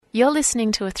You're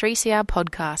listening to a 3CR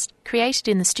podcast created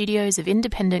in the studios of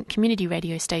independent community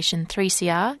radio station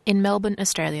 3CR in Melbourne,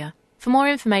 Australia. For more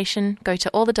information, go to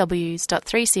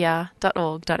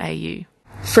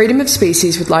allthews.3cr.org.au. Freedom of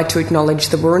Species would like to acknowledge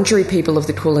the Wurundjeri people of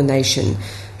the Kulin Nation,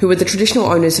 who are the traditional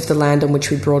owners of the land on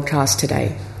which we broadcast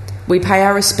today. We pay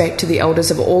our respect to the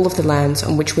elders of all of the lands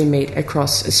on which we meet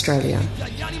across Australia.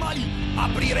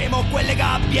 Apriremo quelle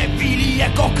gabbie vili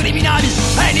ecocriminali.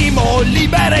 Animal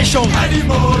liberation,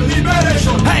 animal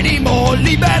liberation, animal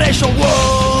liberation. Whoa,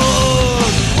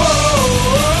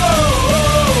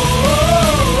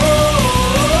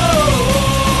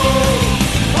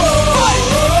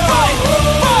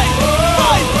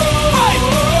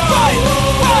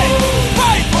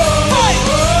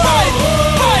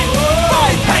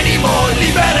 animal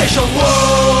liberation.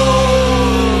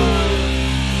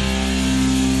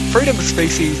 Freedom of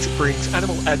Species brings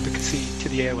animal advocacy to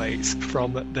the airways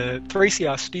from the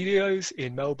 3CR studios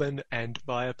in Melbourne and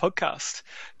via podcast.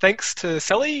 Thanks to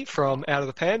Sally from Out of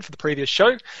the Pan for the previous show.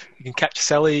 You can catch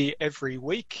Sally every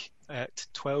week at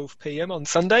 12 p.m. on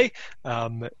Sunday,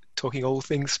 talking all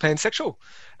things pansexual.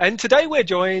 And today we're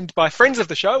joined by friends of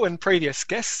the show and previous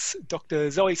guests,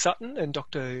 Dr. Zoe Sutton and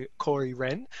Dr. Corey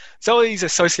Wren. Zoe's a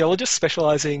sociologist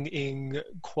specialising in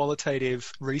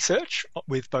qualitative research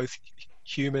with both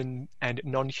human and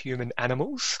non-human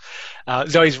animals.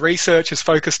 Zoe's research is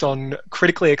focused on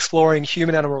critically exploring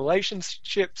human-animal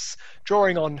relationships,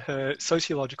 drawing on her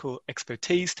sociological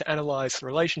expertise to analyse the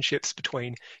relationships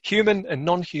between human and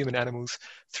non-human animals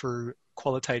through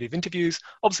qualitative interviews,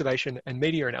 observation and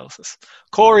media analysis.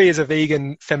 Corey is a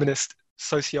vegan feminist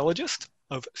sociologist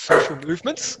of social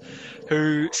movements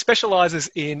who specialises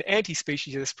in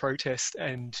anti-speciesist protest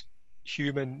and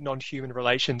human-non-human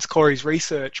relations. Corey's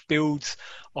research builds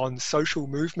on social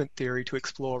movement theory to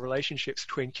explore relationships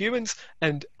between humans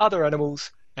and other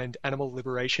animals and animal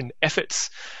liberation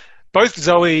efforts. Both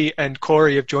Zoe and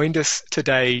Corey have joined us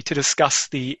today to discuss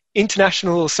the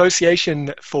International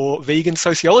Association for Vegan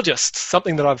Sociologists,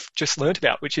 something that I've just learnt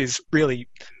about, which is really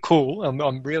cool.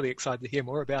 I'm really excited to hear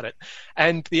more about it.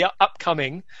 And the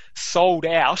upcoming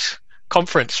sold-out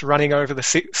conference running over the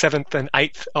 7th and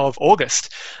 8th of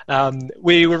August.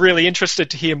 We were really interested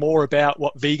to hear more about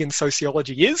what vegan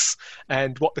sociology is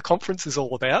and what the conference is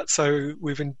all about. So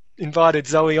we've invited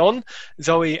Zoe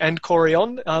and Corey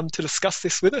on to discuss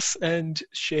this with us and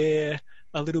share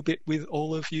a little bit with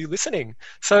all of you listening.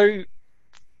 So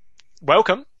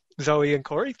welcome, Zoe and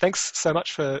Corey. Thanks so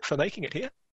much for making it here.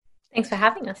 Thanks for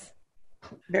having us.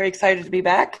 Very excited to be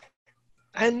back.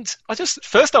 And I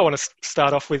want to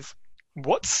start off with,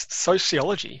 what's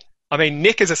sociology? I mean,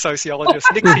 Nick is a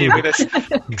sociologist. Nick's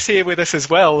here with us as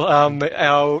well.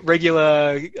 Our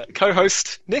regular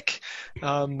co-host, Nick.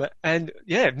 And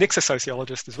yeah, Nick's a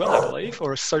sociologist as well, I believe,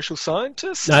 or a social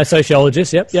scientist. No,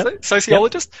 sociologist. Yep.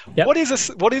 Sociologist. Yep.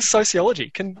 What is sociology?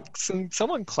 Can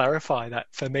someone clarify that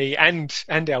for me and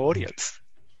our audience?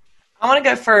 I want to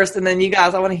go first, and then you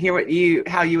guys, I want to hear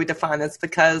how you would define this,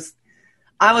 because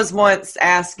I was once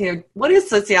asked, what is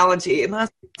sociology? And I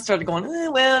started going,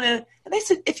 and they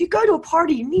said, if you go to a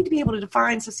party, you need to be able to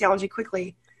define sociology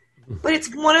quickly. But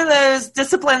it's one of those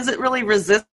disciplines that really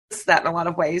resists that in a lot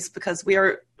of ways, because we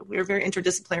are very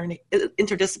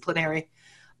interdisciplinary.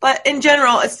 But in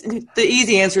general, the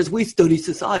easy answer is we study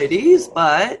societies,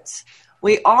 but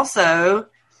we also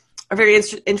are very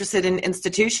interested in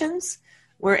institutions.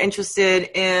 We're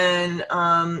interested in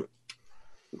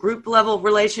group level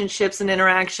relationships and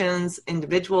interactions,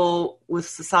 individual with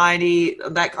society, all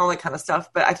that kind of stuff.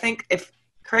 But I think,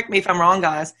 correct me if I'm wrong,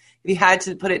 guys, if you had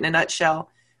to put it in a nutshell,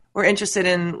 we're interested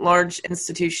in large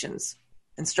institutions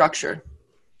and structure.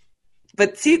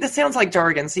 But see, this sounds like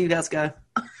jargon, so you guys go.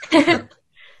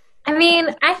 I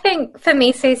mean, I think for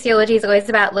me, sociology is always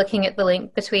about looking at the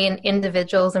link between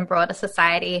individuals and broader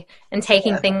society and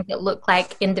taking things that look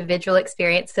like individual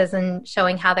experiences and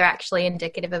showing how they're actually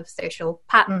indicative of social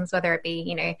patterns, whether it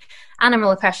be,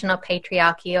 animal oppression or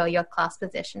patriarchy or your class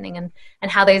positioning, and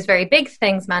how those very big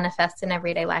things manifest in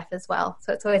everyday life as well.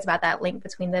 So it's always about that link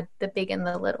between the big and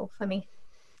the little for me.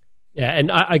 Yeah,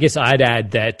 and I guess I'd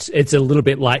add that it's a little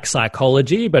bit like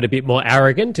psychology, but a bit more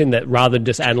arrogant in that rather than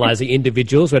just analysing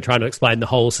individuals, we're trying to explain the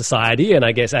whole society. And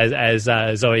I guess as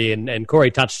Zoe and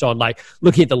Corey touched on, like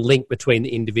looking at the link between the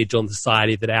individual and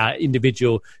society, that our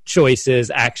individual choices,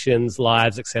 actions,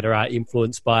 lives, etc., are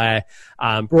influenced by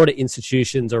broader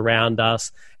institutions around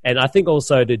us. And I think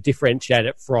also to differentiate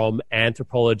it from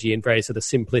anthropology in very sort of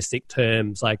simplistic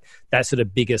terms, like that sort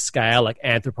of bigger scale, like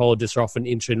anthropologists are often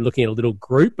interested in looking at a little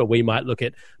group, but we might look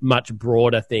at much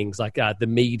broader things like the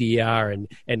media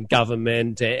and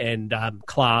government and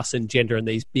class and gender and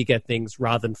these bigger things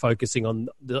rather than focusing on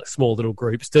the small little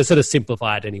groups, to sort of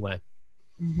simplify it anyway.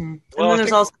 Mm-hmm. Well, and then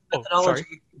there's also sorry.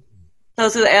 methodology. I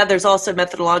was going to add, there's also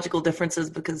methodological differences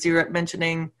because you're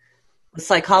mentioning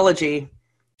psychology.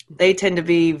 They tend to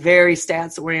be very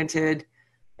stats-oriented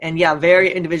and,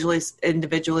 very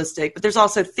individualistic. But there's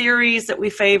also theories that we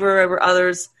favor over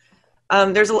others.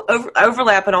 There's an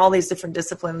overlap in all these different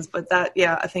disciplines, but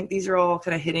I think these are all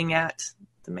kind of hitting at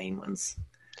the main ones.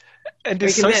 And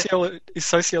is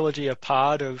sociology a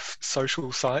part of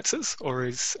social sciences,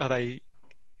 or are they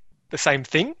the same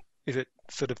thing? Is it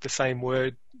sort of the same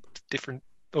word, different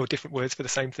words for the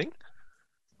same thing?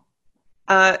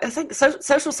 I think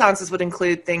social sciences would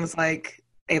include things like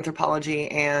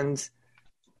anthropology and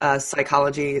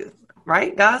psychology,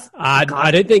 right, guys?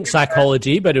 I don't think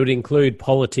psychology, but it would include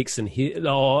politics and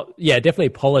definitely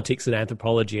politics and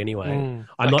anthropology anyway.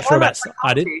 I'm not sure about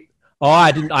psychology.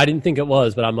 I didn't think it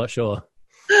was, but I'm not sure.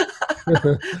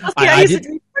 I used to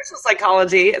do social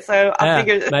psychology, so I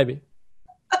figured maybe.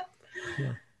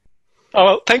 Oh,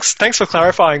 well, thanks for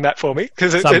clarifying that for me,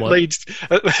 because it leads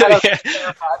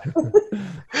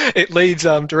it leads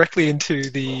directly into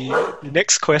the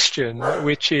next question,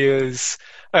 which is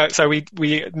so we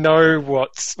know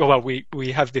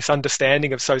we have this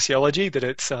understanding of sociology that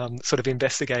it's sort of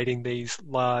investigating these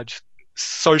large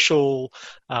social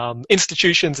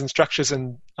institutions and structures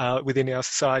and within our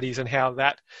societies and how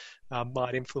that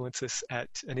might influence us at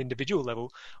an individual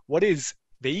level. What is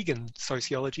vegan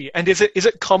sociology, and is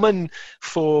it common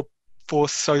for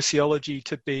sociology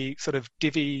to be sort of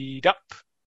divvied up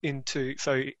into?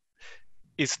 So,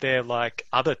 is there like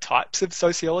other types of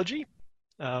sociology?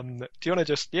 Do you want to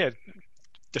just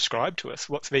describe to us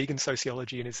what's vegan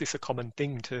sociology, and is this a common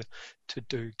thing to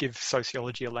do? Give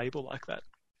sociology a label like that?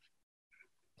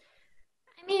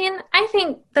 I mean, I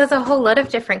think there's a whole lot of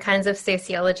different kinds of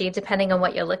sociology depending on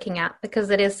what you're looking at, because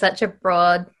it is such a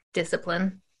broad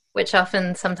discipline, which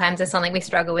often sometimes is something we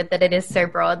struggle with, that it is so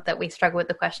broad that we struggle with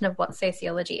the question of what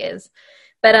sociology is.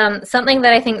 But something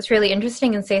that I think is really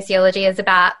interesting in sociology is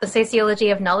about the sociology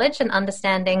of knowledge and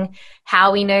understanding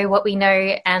how we know what we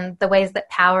know and the ways that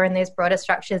power and those broader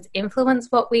structures influence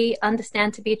what we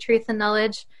understand to be truth and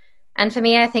knowledge. And for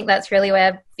me, I think that's really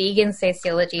where vegan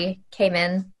sociology came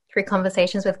in, through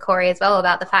conversations with Corey as well,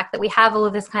 about the fact that we have all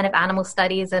of this kind of animal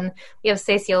studies and we have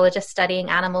sociologists studying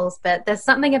animals, but there's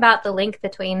something about the link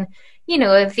between,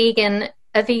 a vegan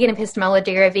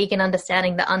epistemology or a vegan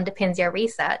understanding that underpins your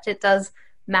research. It does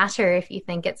matter if you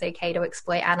think it's okay to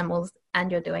exploit animals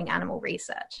and you're doing animal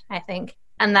research, I think.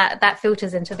 And that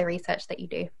filters into the research that you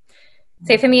do.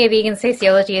 So for me, a vegan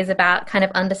sociology is about kind of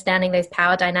understanding those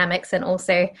power dynamics and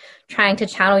also trying to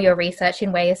channel your research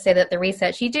in ways so that the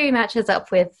research you do matches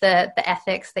up with the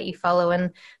ethics that you follow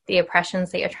and the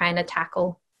oppressions that you're trying to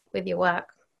tackle with your work.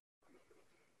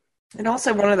 And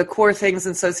also one of the core things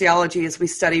in sociology is we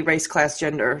study race, class,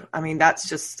 gender. I mean, that's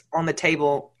just on the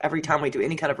table every time we do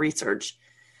any kind of research.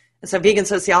 And so vegan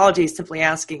sociology is simply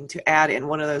asking to add in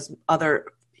one of those other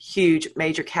huge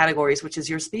major categories, which is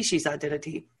your species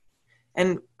identity.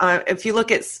 And if you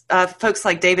look at folks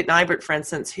like David Nibert, for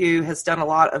instance, who has done a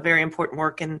lot of very important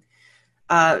work in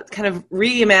kind of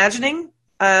reimagining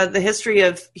the history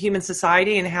of human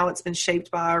society and how it's been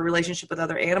shaped by our relationship with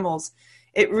other animals,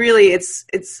 it's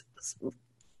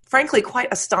frankly quite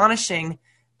astonishing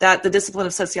that the discipline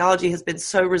of sociology has been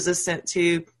so resistant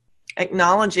to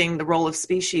acknowledging the role of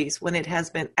species when it has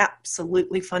been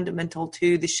absolutely fundamental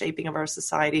to the shaping of our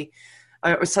society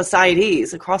or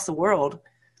societies across the world.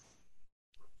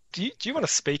 Do you want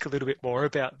to speak a little bit more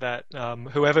about that?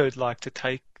 Whoever would like to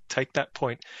take that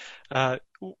point.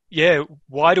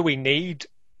 Why do we need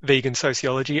vegan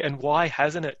sociology, and why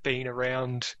hasn't it been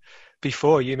around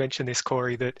before? You mentioned this,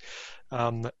 Corey, that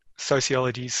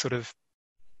sociology's sort of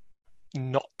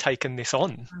not taken this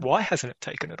on. Why hasn't it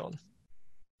taken it on?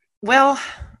 Well,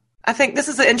 I think this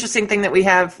is an interesting thing that we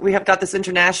have got this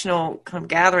international kind of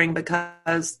gathering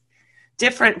because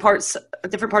different parts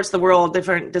of the world,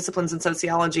 different disciplines in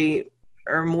sociology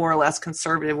are more or less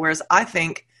conservative, whereas I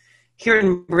think here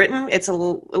in Britain, it's a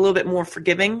little bit more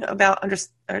forgiving about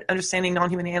understanding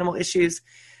non-human animal issues.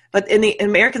 But in the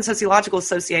American Sociological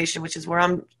Association, which is where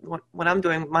what I'm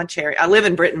doing my chair, I live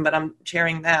in Britain, but I'm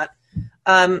chairing that.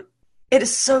 It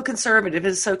is so conservative. It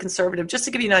is so conservative. Just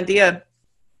to give you an idea,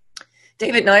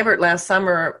 David Nibert last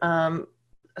summer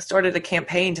started a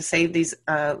campaign to save these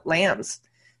lambs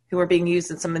who were being used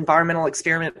in some environmental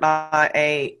experiment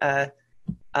by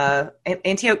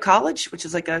Antioch College, which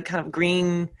is like a kind of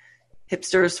green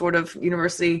hipster sort of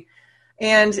university.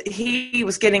 And he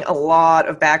was getting a lot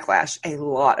of backlash.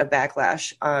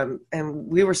 And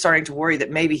we were starting to worry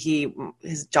that maybe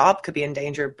his job could be in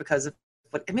danger because of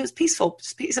it was peaceful.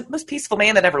 He's the most peaceful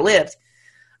man that ever lived.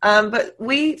 But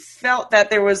we felt that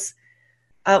there was,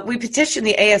 we petitioned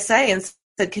the ASA and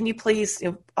said, can you please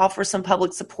offer some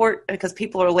public support, because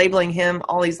people are labeling him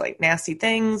all these like nasty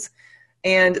things.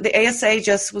 And the ASA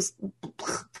just was,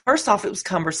 first off, it was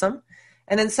cumbersome.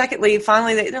 And then secondly,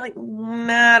 finally, they're like,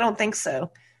 nah, I don't think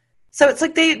so. So it's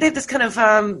like they have this kind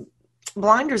of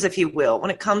blinders, if you will, when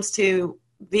it comes to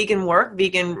vegan work,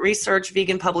 vegan research,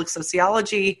 vegan public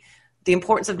sociology, the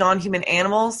importance of non-human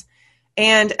animals.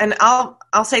 And I'll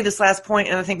say this last point,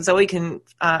 and I think Zoe can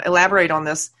elaborate on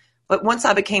this. But once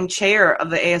I became chair of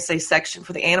the ASA section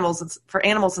for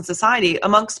animals in society,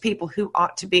 amongst people who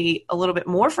ought to be a little bit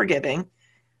more forgiving,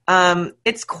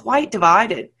 it's quite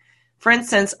divided. For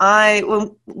instance,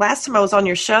 last time I was on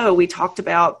your show, we talked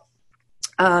about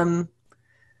the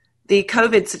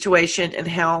COVID situation and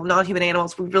how non-human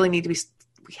animals, we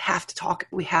have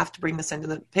to bring this into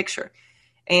the picture.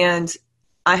 And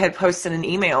I had posted an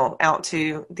email out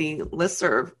to the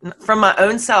listserv from my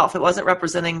own self. It wasn't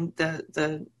representing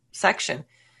the section,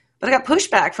 but I got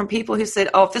pushback from people who said,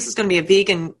 oh, if this is going to be a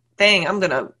vegan thing,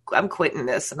 I'm quitting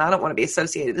this, and I don't want to be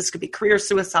associated. This could be career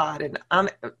suicide.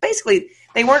 And basically,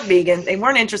 they weren't vegan. They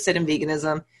weren't interested in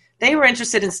veganism. They were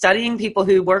interested in studying people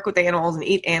who work with animals and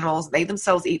eat animals. They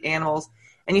themselves eat animals.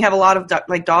 And you have a lot of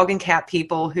dog and cat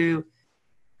people who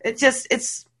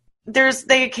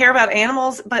they care about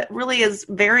animals, but really as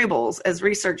variables, as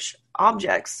research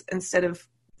objects instead of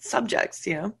subjects,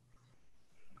 And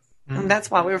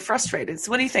that's why we were frustrated.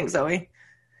 So what do you think, Zoe?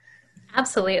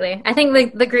 Absolutely. I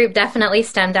think the group definitely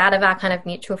stemmed out of our kind of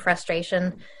mutual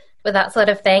frustration with that sort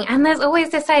of thing. And there's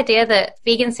always this idea that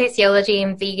vegan sociology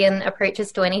and vegan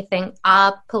approaches to anything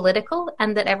are political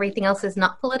and that everything else is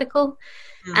not political.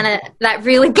 And that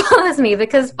really bothers me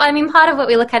because, part of what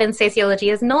we look at in sociology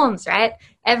is norms, right?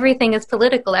 Everything is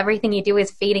political. Everything you do is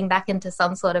feeding back into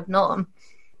some sort of norm.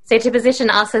 So to position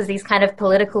us as these kind of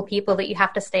political people that you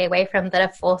have to stay away from that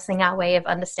are forcing our way of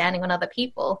understanding on other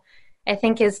people, I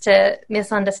think is to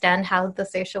misunderstand how the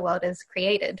social world is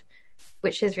created,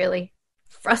 which is really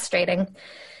frustrating.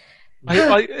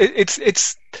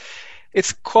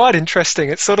 It's quite interesting.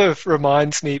 It sort of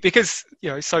reminds me, because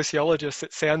sociologists,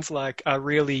 it sounds like, are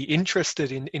really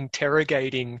interested in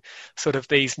interrogating sort of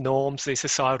these norms, these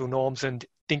societal norms, and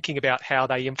thinking about how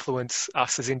they influence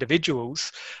us as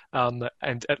individuals, and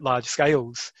at large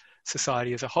scales,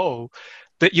 society as a whole.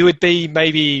 That you would be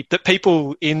maybe that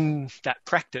people in that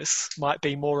practice might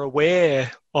be more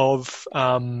aware of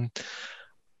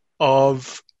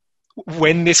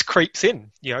when this creeps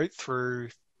in,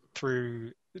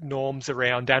 through norms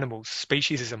around animals,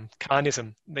 speciesism,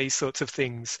 carnism, these sorts of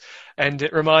things. And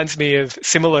it reminds me of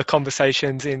similar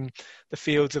conversations in the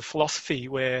fields of philosophy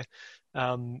where,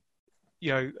 I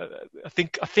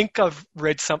think I've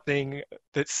read something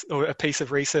or a piece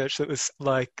of research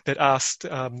that asked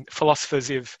philosophers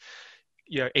if,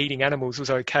 eating animals was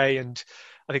okay. And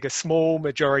I think a small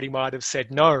majority might have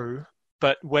said no,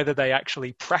 but whether they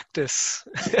actually practice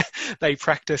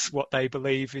what they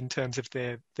believe in terms of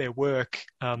their work,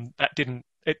 it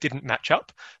didn't match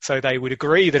up. So they would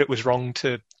agree that it was wrong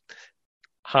to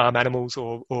harm animals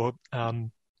or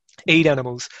eat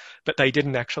animals, but they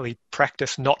didn't actually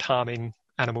practice not harming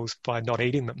animals by not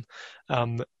eating them.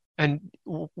 And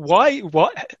why?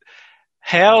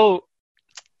 How?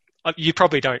 You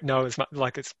probably don't know as much.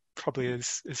 Like, it's probably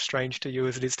as strange to you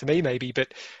as it is to me, maybe.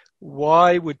 But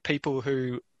why would people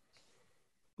who,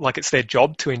 like, it's their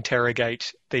job to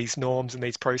interrogate these norms and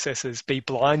these processes, be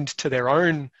blind to their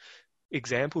own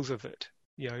examples of it,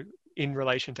 in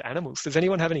relation to animals? Does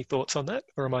anyone have any thoughts on that,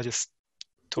 or am I just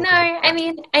talking?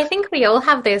 No, I think we all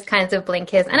have those kinds of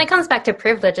blinkers, and it comes back to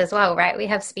privilege as well, right? We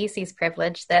have species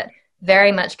privilege that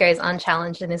very much goes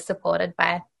unchallenged and is supported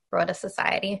by broader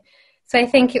society. So I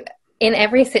think in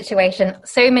every situation,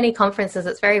 so many conferences,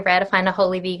 it's very rare to find a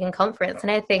wholly vegan conference.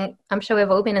 And I'm sure we've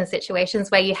all been in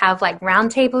situations where you have like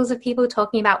roundtables of people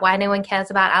talking about why no one cares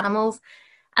about animals.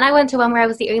 And I went to one where I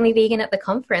was the only vegan at the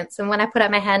conference. And when I put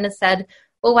up my hand and said,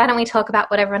 well, why don't we talk about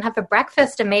whatever and have a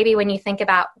breakfast? And maybe when you think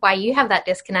about why you have that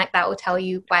disconnect, that will tell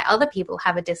you why other people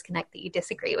have a disconnect that you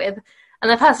disagree with.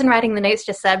 And the person writing the notes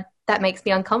just said, that makes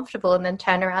me uncomfortable, and then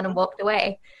turned around and walked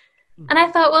away. And I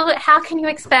thought, well, how can you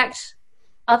expect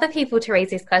other people to raise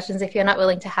these questions if you're not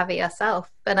willing to have it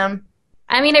yourself? But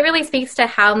I mean, it really speaks to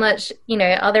how much,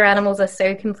 other animals are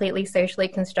so completely socially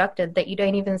constructed that you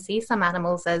don't even see some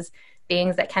animals as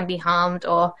beings that can be harmed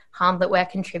or harm that we're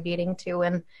contributing to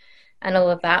and all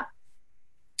of that.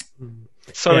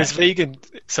 So is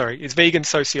vegan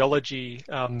sociology,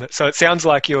 so it sounds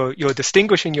like you're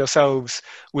distinguishing yourselves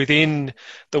within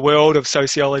the world of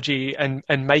sociology and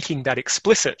making that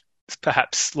explicit,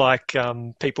 perhaps like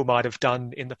people might have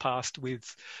done in the past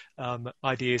with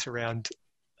ideas around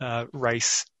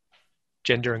race,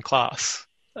 gender and class.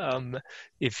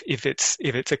 If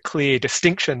it's a clear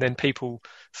distinction, then people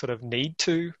sort of need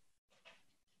to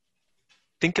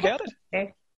think about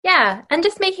it. Yeah, and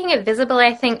just making it visible,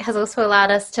 I think, has also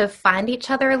allowed us to find each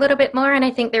other a little bit more. And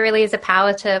I think there really is a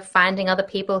power to finding other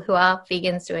people who are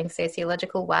vegans doing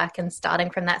sociological work and starting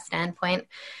from that standpoint,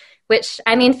 which,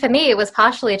 I mean, for me, it was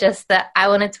partially just that I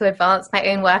wanted to advance my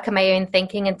own work and my own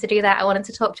thinking. And to do that, I wanted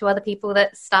to talk to other people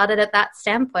that started at that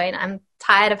standpoint. I'm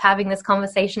tired of having this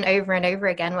conversation over and over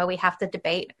again where we have to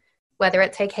debate whether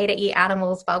it's okay to eat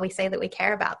animals while we say that we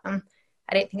care about them.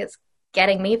 I don't think it's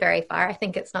getting me very far. I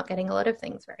think it's not getting a lot of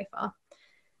things very far.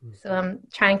 So I'm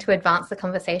trying to advance the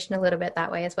conversation a little bit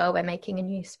that way as well by making a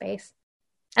new space.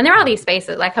 And there are these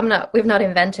spaces, like we've not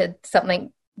invented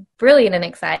something brilliant and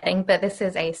exciting, but this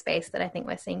is a space that I think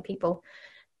we're seeing people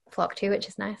flock to, which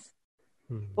is nice.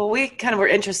 Well, we kind of were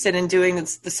interested in doing the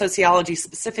sociology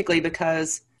specifically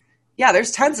because,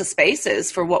 there's tons of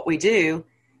spaces for what we do,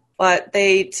 but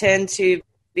they tend to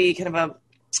be kind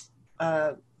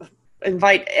of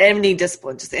invite any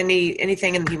discipline, just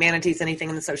anything in the humanities, anything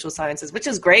in the social sciences, which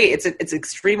is great. It's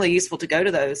extremely useful to go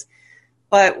to those.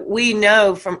 But we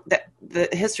know from the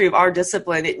history of our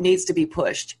discipline, it needs to be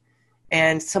pushed.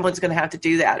 And someone's going to have to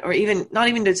do that, or not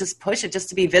even to just push it, just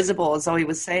to be visible, as Zoe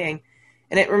was saying.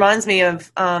 And it reminds me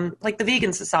of like the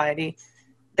Vegan Society.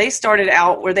 They started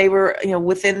out where they were,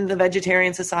 within the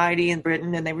Vegetarian Society in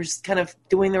Britain, and they were just kind of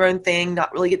doing their own thing,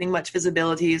 not really getting much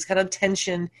visibility. It's kind of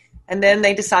tension. And then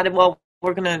they decided, well,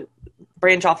 we're going to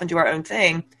branch off and do our own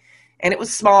thing. And it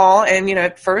was small. And,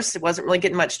 at first it wasn't really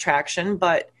getting much traction,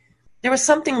 but there was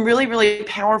something really, really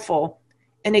powerful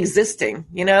in existing,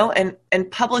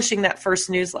 and publishing that first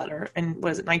newsletter. And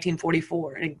what is it,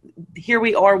 1944? And here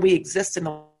we are, we exist in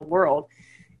the world.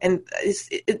 And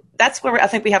that's where I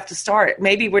think we have to start.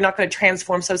 Maybe we're not going to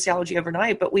transform sociology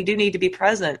overnight, but we do need to be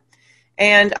present.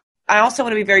 And I also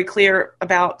want to be very clear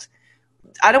about,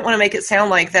 I don't want to make it sound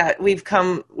like that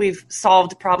we've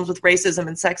solved problems with racism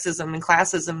and sexism and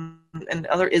classism and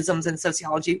other isms in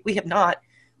sociology. We have not.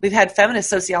 We've had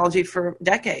feminist sociology for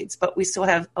decades, but we still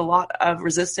have a lot of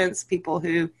resistance. People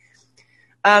who,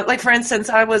 like for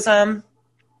instance, I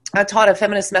taught a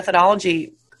feminist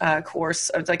methodology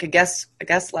course. It was like a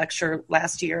guest lecture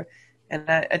last year, and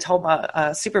I told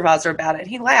my supervisor about it.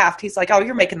 He laughed. He's like, "Oh,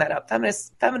 you're making that up,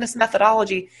 feminist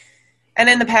methodology." And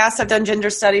in the past, I've done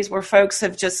gender studies where folks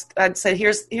have I'd say,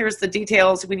 here's the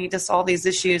details. We need to solve these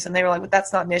issues. And they were like, well,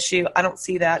 that's not an issue. I don't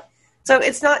see that. So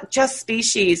it's not just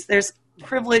species. There's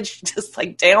privilege just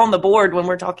like down the board when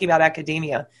we're talking about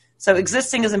academia. So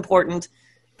existing is important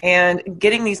and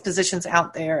getting these positions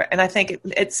out there. And I think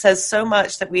it says so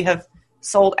much that we have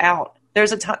sold out.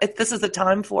 There's a time. This is the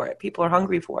time for it. People are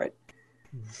hungry for it.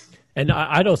 And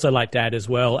I'd also like to add as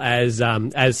well as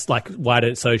like, why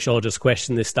don't sociologists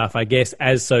question this stuff? I guess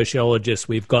as sociologists,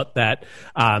 we've got that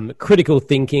critical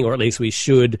thinking, or at least we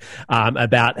should,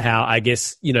 about how, I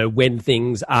guess, when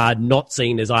things are not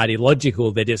seen as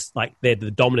ideological, they're just like, they're the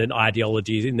dominant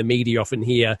ideologies. In the media,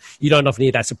 you don't often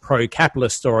hear that's a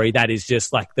pro-capitalist story. That is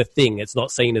just like the thing. It's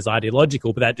not seen as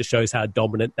ideological, but that just shows how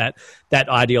dominant that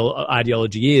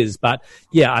ideology is. But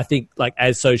yeah, I think like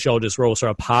as sociologists, we're also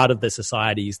a part of the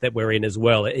societies that we're in as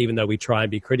well, even though we try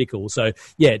and be critical. So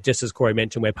yeah, just as Corey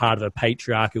mentioned, we're part of a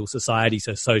patriarchal society,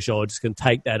 so sociologists can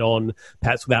take that on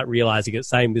perhaps without realizing it.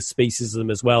 Same with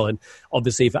speciesism as well. And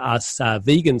obviously for us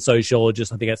vegan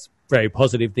sociologists, I think that's a very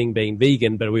positive thing being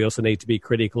vegan, but we also need to be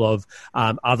critical of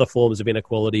other forms of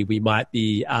inequality we might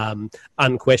be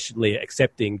unquestionably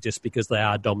accepting just because they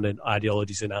are dominant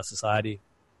ideologies in our society.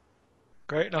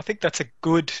 Great, and I think that's a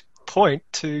good point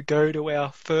to go to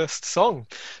our first song.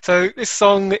 So this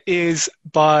song is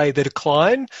by The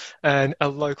Decline, and a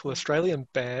local Australian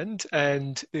band,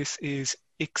 and this is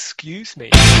Excuse Me.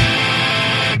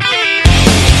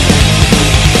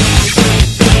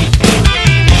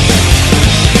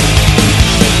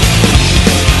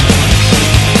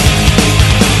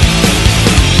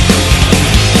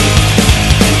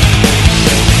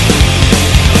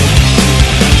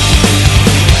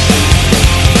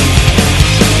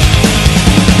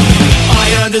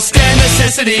 Understand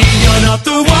necessity, you're not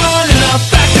the one in a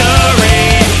factory,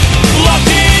 locked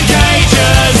in cages.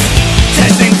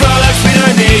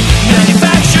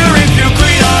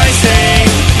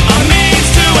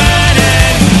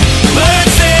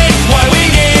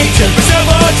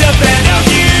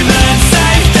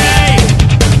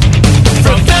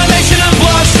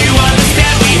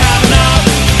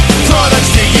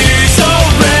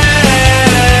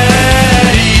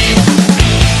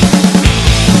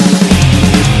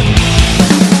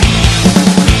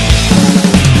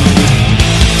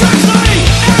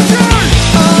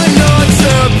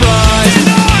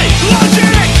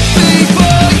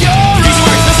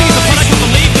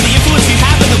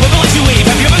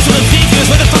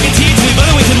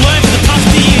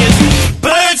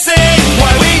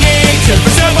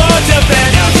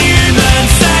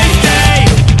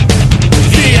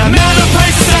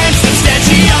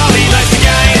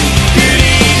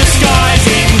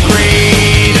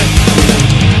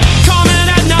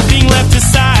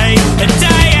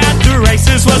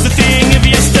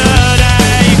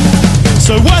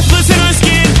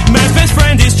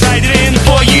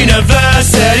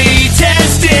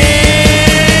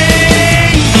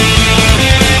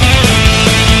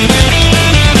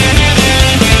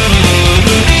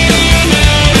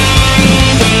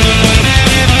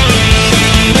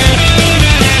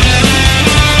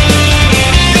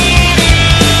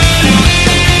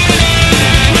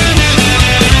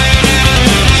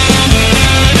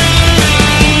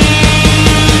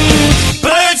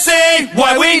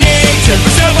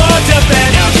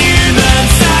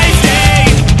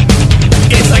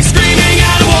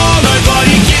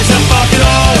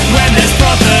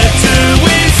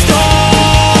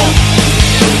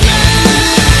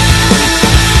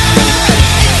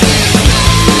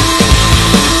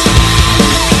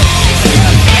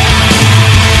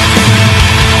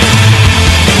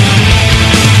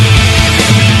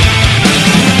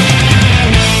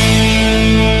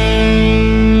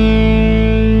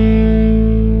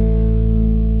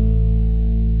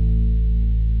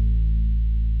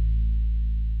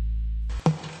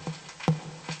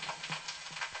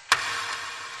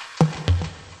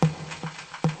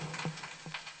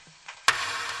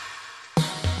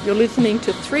 You're listening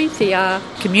to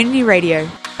 3CR Community Radio.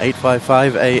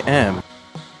 855 AM.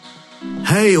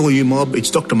 Hey, all you mob,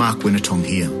 it's Dr. Mark Wintertong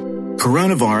here.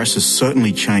 Coronavirus has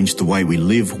certainly changed the way we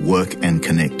live, work and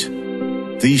connect.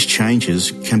 These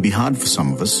changes can be hard for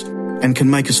some of us and can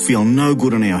make us feel no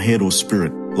good in our head or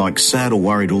spirit, like sad or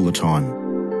worried all the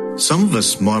time. Some of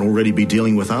us might already be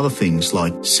dealing with other things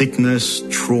like sickness,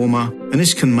 trauma, and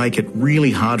this can make it really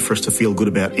hard for us to feel good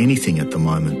about anything at the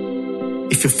moment.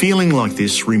 If you're feeling like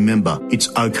this, remember, it's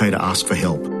okay to ask for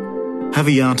help. Have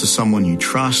a yarn to someone you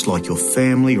trust, like your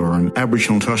family or an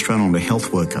Aboriginal and Torres Strait Islander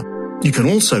health worker. You can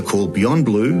also call Beyond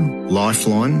Blue,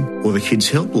 Lifeline, or the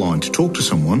Kids Helpline to talk to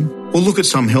someone, or look at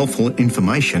some helpful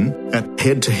information at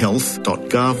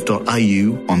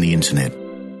headtohealth.gov.au on the internet.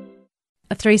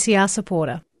 A 3CR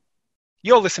supporter.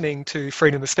 You're listening to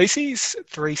Freedom of Species,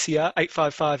 3CR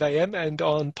 855 AM and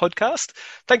on podcast.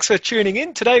 Thanks for tuning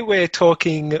in. Today we're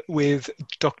talking with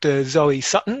Dr. Zoe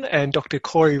Sutton and Dr.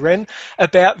 Corey Wren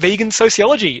about vegan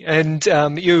sociology. And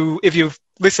if you've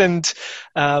listened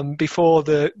before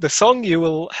the song, you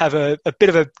will have a bit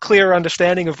of a clearer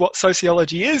understanding of what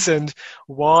sociology is and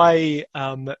why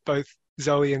both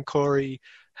Zoe and Corey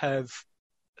have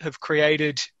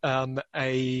created an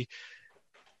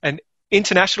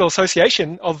international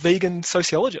association of vegan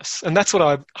sociologists. And that's what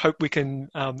I hope we can,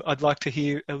 I'd like to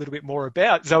hear a little bit more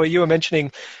about. Zoe, you were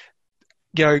mentioning,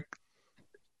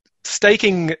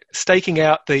 staking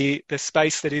out the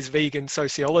space that is vegan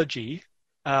sociology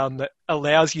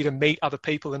allows you to meet other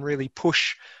people and really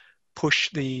push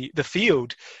the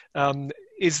field.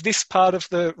 Is this part of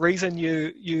the reason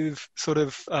you've sort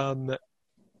of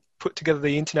put together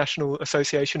the International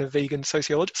Association of Vegan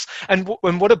Sociologists? And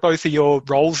what are both of your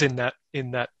roles in that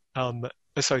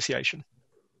association?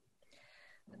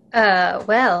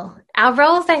 Well, our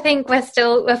roles, I think we're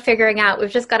figuring out. We've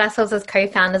just got ourselves as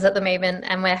co-founders at the moment,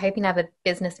 and we're hoping to have a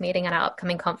business meeting at our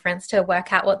upcoming conference to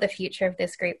work out what the future of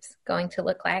this group's going to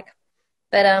look like.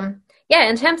 But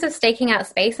in terms of staking out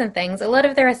space and things, a lot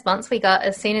of the response we got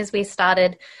as soon as we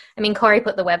started, Corey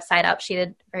put the website up. She did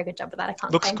a very good job with that. I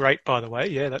can't Looks say. Great, by the way.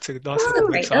 Yeah, that's a nice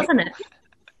great, website. Doesn't it?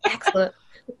 Excellent.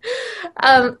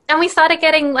 And we started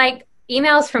getting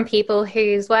emails from people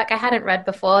whose work I hadn't read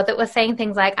before that were saying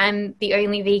things like, I'm the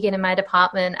only vegan in my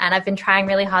department and I've been trying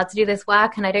really hard to do this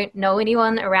work and I don't know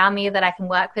anyone around me that I can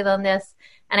work with on this.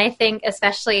 And I think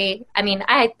especially,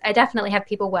 I definitely have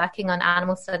people working on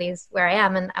animal studies where I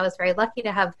am, and I was very lucky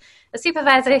to have a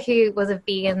supervisor who was a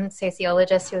vegan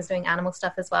sociologist who was doing animal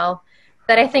stuff as well.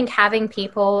 But I think having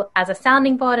people as a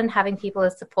sounding board and having people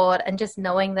as support and just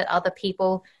knowing that other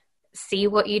people see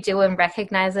what you do and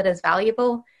recognize it as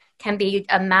valuable can be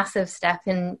a massive step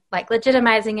in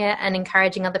legitimizing it and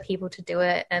encouraging other people to do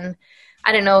it. And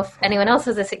I don't know if anyone else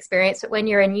has this experience, but when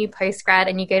you're a new postgrad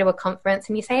and you go to a conference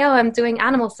and you say, oh, I'm doing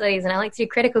animal studies and I like to do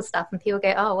critical stuff, and people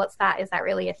go, oh, what's that? Is that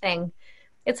really a thing?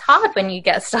 It's hard when you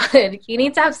get started. You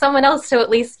need to have someone else to at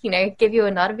least, give you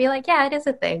a nod and be like, yeah, it is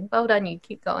a thing. Well done, you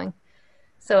keep going.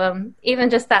 So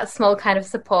even just that small kind of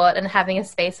support and having a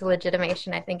space of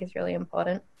legitimation, I think is really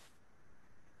important.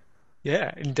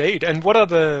 Yeah, indeed. And what are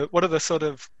the sort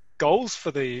of goals for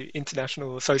the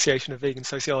International Association of Vegan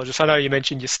Sociologists? I know you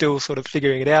mentioned you're still sort of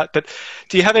figuring it out, but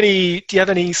do you have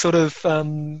any sort of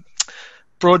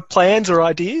broad plans or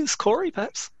ideas, Corey,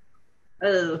 perhaps?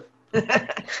 Oh,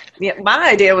 yeah.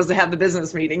 My idea was to have the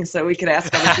business meeting so we could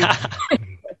ask other people.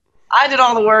 I did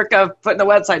all the work of putting the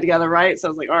website together, right? So I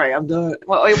was like, all right, I'm done.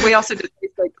 Well, we also did a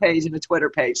Facebook page and a Twitter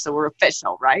page, so we're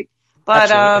official, right? But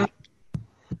Absolutely.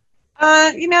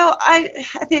 I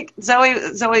think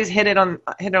Zoe's hit it on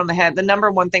the head. The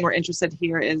number one thing we're interested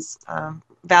here is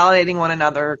validating one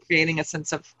another, creating a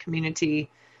sense of community.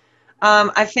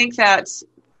 I think that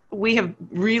we have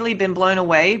really been blown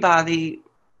away by the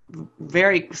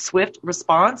very swift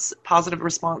response, positive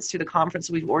response to the conference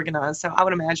we've organized. So I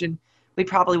would imagine we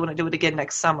probably want to do it again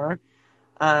next summer.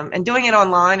 And doing it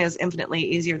online is infinitely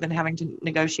easier than having to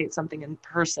negotiate something in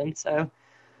person. So,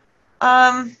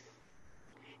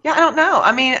 yeah, I don't know.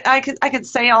 I could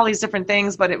say all these different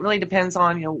things, but it really depends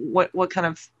on what kind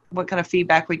of what kind of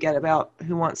feedback we get about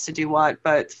who wants to do what.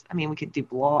 But I mean, we could do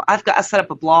blog. I set up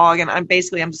a blog, and I'm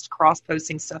just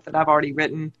cross-posting stuff that I've already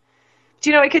written. But,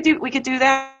 you know, we could do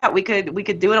that. We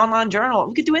could do an online journal.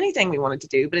 We could do anything we wanted to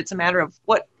do. But it's a matter of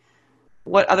what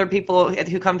other people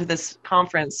who come to this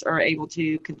conference are able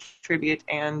to contribute.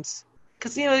 And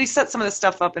because, you know, you set some of this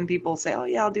stuff up and people say, oh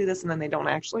yeah, I'll do this, and then they don't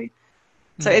actually.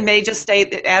 So it may just stay.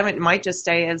 It might just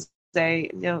stay as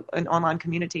an online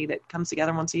community that comes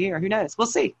together once a year. Who knows? We'll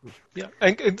see. Yeah.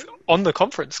 And on the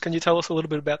conference, can you tell us a little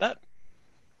bit about that?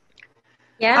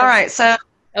 Yeah. All right. So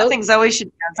I think Zoe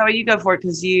should. Zoe, you go for it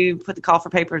because you put the call for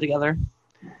paper together.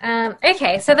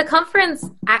 Okay, so the conference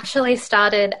actually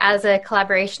started as a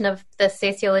collaboration of the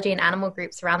sociology and animal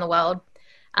groups around the world.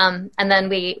 And then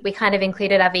we kind of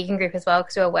included our vegan group as well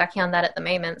because we were working on that at the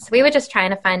moment. So we were just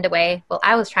trying to find a way,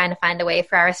 I was trying to find a way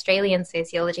for our Australian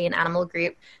sociology and animal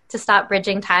group to start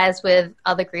bridging ties with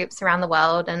other groups around the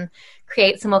world and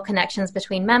create some more connections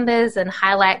between members and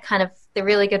highlight kind of the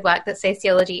really good work that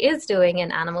sociology is doing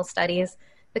in animal studies.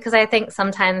 Because I think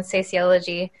sometimes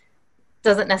sociology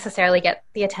doesn't necessarily get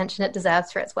the attention it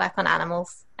deserves for its work on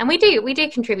animals. And we do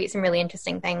contribute some really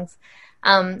interesting things.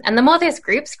 And the more this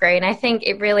group's grown, I think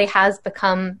it really has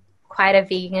become quite a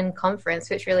vegan conference,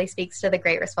 which really speaks to the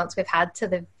great response we've had to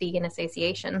the Vegan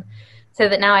Association. So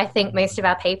that now I think most of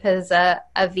our papers are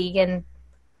vegan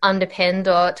underpinned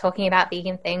or talking about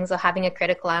vegan things or having a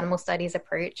critical animal studies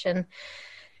approach. And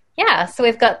yeah, so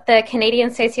we've got the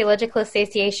Canadian Sociological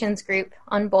Associations group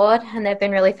on board, and they've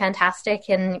been really fantastic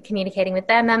in communicating with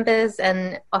their members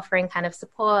and offering kind of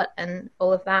support and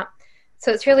all of that.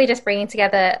 So it's really just bringing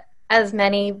together as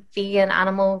many vegan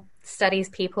animal studies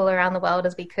people around the world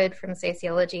as we could from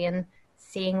sociology and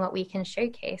seeing what we can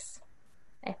showcase,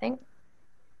 I think.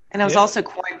 And I was also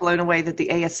quite blown away that the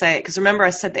ASA, because remember I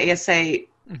said the ASA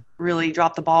really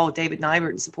dropped the ball with David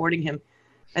Nybert in supporting him.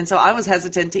 And so I was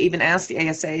hesitant to even ask the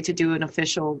ASA to do an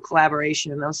official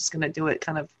collaboration. I was just going to do it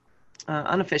kind of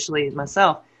unofficially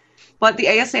myself. But the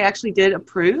ASA actually did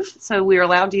approve, so we were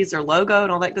allowed to use their logo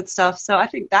and all that good stuff. So I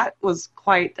think that was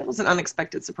an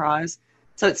unexpected surprise.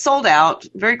 So it sold out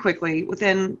very quickly.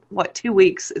 Within, 2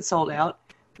 weeks, it sold out.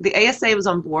 The ASA was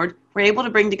on board. We're able to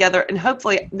bring together, and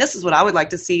hopefully, this is what I would like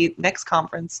to see next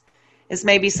conference, is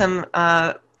maybe some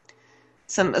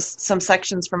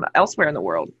sections from elsewhere in the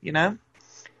world, you know?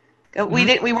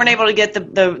 Mm-hmm. We weren't able to get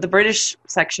the British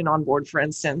section on board, for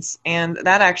instance, and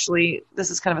that actually, this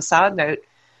is kind of a side note,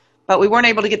 but we weren't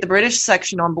able to get the British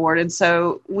section on board, and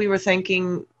so we were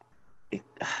thinking,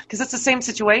 because it's the same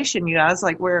situation, you guys,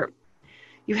 like where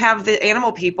you have the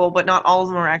animal people, but not all of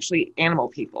them are actually animal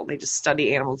people. They just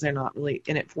study animals. They're not really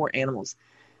in it for animals,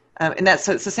 so it's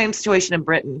the same situation in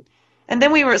Britain. And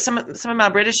then we were some of my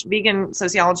British vegan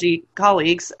sociology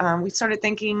colleagues. We started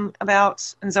thinking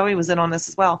about, and Zoe was in on this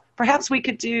as well. Perhaps we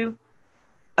could do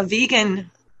a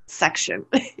vegan section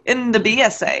in the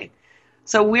BSA.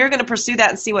 So we're going to pursue that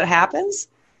and see what happens.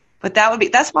 But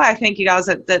that's why I think, you guys,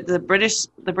 that the British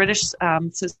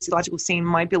sociological scene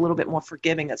might be a little bit more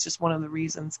forgiving. That's just one of the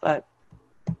reasons. But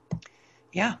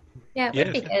yeah. Yeah, it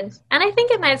would be good. And I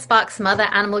think it might spark some other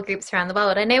animal groups around the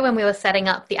world. I know when we were setting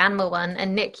up the animal one,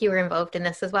 and Nick, you were involved in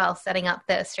this as well, setting up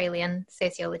the Australian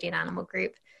Sociology and Animal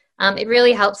Group. It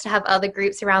really helps to have other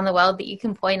groups around the world that you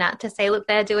can point at to say, look,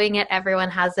 they're doing it, everyone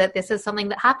has it. This is something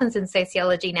that happens in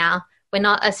sociology now. We're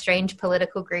not a strange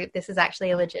political group. This is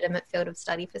actually a legitimate field of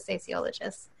study for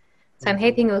sociologists. So I'm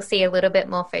hoping we'll see a little bit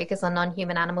more focus on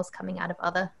non-human animals coming out of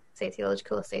other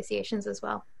sociological associations as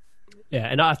well. Yeah,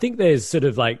 and I think there's sort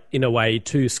of like, in a way,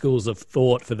 two schools of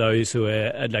thought for those who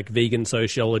are like vegan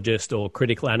sociologists or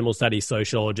critical animal studies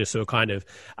sociologists who are kind of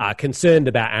concerned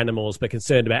about animals, but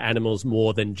concerned about animals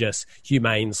more than just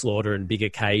humane slaughter and bigger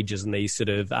cages and these sort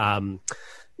of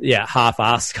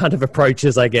half-assed kind of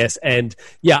approaches, I guess. And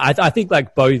yeah, I think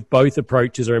like both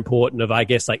approaches are important of, I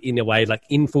guess, like in a way, like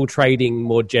infiltrating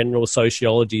more general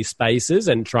sociology spaces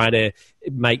and trying to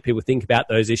make people think about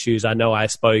those issues. I know I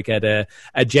spoke at a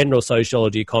general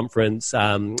sociology conference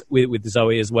with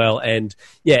Zoe as well. And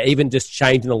yeah, even just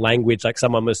changing the language, like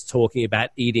someone was talking about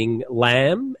eating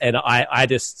lamb. And I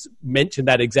just mentioned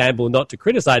that example, not to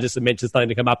criticize, just to mention something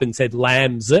to come up and said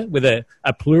lambs with a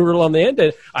plural on the end.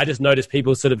 And I just noticed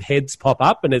people sort of heads pop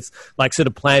up, and it's like sort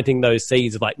of planting those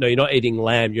seeds of like, no, you're not eating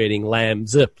lamb, you're eating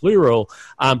lambs, plural.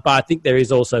 But I think there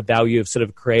is also value of sort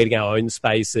of creating our own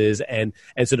spaces and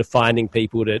sort of finding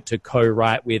people to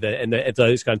co-write with it and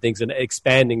those kind of things and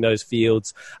expanding those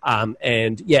fields.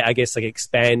 And yeah, I guess like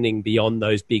expanding beyond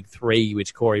those big three,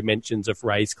 which Corey mentions of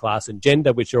race, class and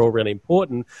gender, which are all really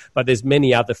important. But there's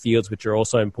many other fields which are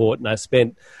also important. I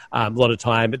spent a lot of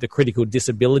time at the critical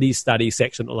disability studies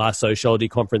section at the last sociology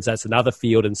conference. That's another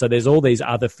field. And so there's all these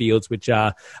other fields which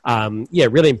are,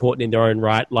 really important in their own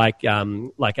right, like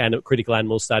critical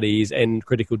animal studies and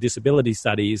critical disability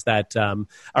studies that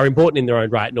are important in their own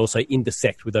right and also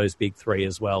intersect with those big three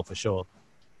as well, for sure.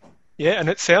 Yeah, and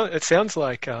it sounds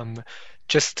like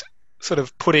just sort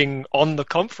of putting on the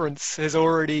conference has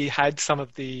already had some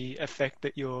of the effect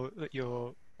that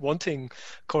you're wanting,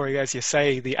 Corey, as you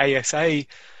say, the ASA.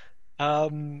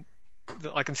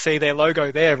 I can see their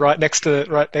logo there, right next to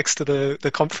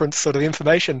the conference sort of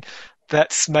information.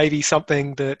 That's maybe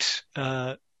something that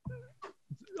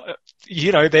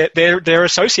they're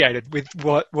associated with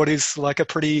what is like a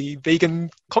pretty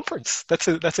vegan conference. That's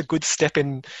a good step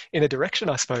in a direction,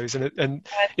 I suppose. And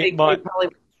it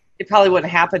probably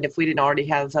wouldn't happen if we didn't already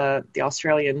have the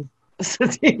Australian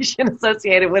Association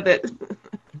associated with it.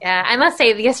 Yeah, I must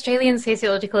say the Australian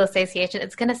Sociological Association,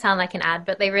 it's going to sound like an ad,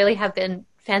 but they really have been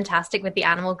fantastic with the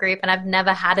animal group. And I've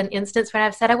never had an instance where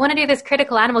I've said, I want to do this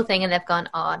critical animal thing. And they've gone,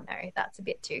 oh, no, that's a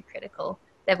bit too critical.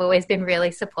 They've always been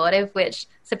really supportive, which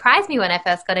surprised me when I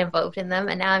first got involved in them.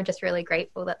 And now I'm just really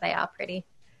grateful that they are pretty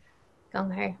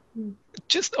gung-ho.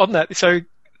 Just on that, so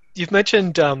you've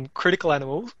mentioned critical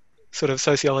animals, sort of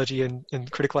sociology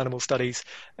and critical animal studies,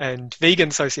 and vegan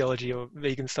sociology or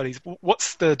vegan studies.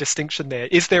 What's the distinction there?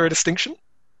 Is there a distinction?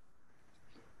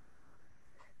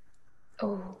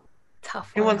 Oh,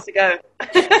 tough one. Who wants to go?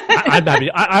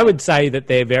 I would say that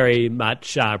they're very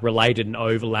much related and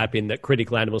overlap in that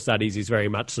critical animal studies is very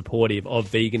much supportive of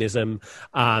veganism.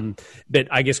 But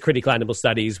I guess critical animal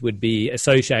studies would be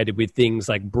associated with things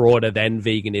like broader than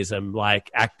veganism,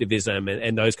 like activism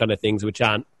and those kind of things, which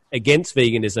aren't against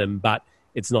veganism, but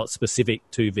it's not specific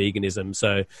to veganism.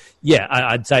 So, yeah,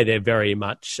 I'd say they're very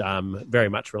much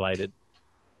related.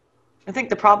 I think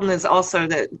the problem is also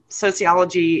that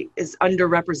sociology is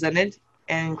underrepresented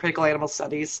in critical animal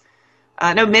studies.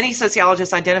 I know many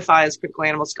sociologists identify as critical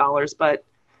animal scholars, but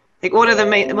I think one of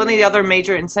the other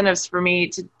major incentives for me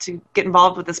to get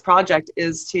involved with this project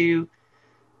is to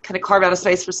kind of carve out a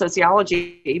space for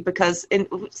sociology, because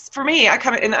for me,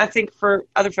 and I think for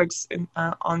other folks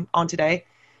on today,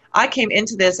 I came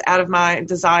into this out of my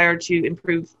desire to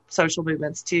improve social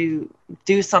movements, to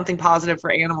do something positive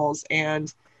for animals.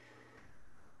 And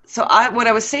so what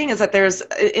I was seeing is that there's,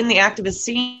 in the activist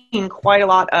scene, quite a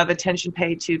lot of attention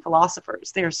paid to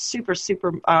philosophers. They're super,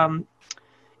 super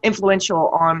influential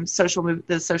on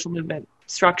the social movement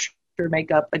structure,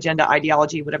 makeup, agenda,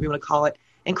 ideology, whatever you want to call it.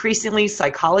 Increasingly,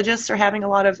 psychologists are having a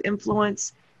lot of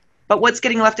influence. But what's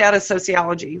getting left out is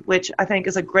sociology, which I think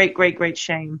is a great, great, great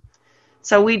shame.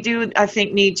 So we do, I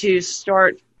think, need to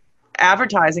start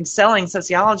advertising, selling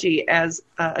sociology as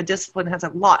a discipline that has a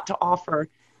lot to offer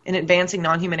in advancing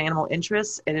non-human animal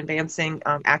interests and advancing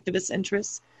activist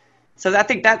interests. So I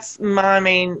think that's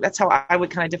that's how I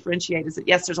would kind of differentiate, is that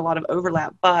yes, there's a lot of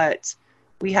overlap, but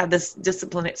we have this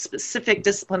specific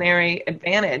disciplinary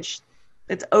advantage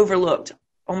that's overlooked,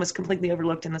 almost completely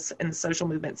overlooked in the social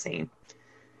movement scene.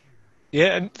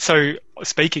 Yeah, and so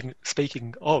speaking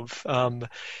of,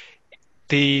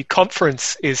 the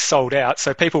conference is sold out,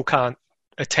 so people can't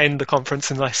attend the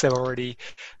conference unless they've already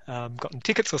gotten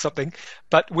tickets or something.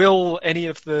 But will any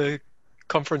of the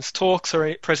conference talks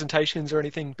or presentations or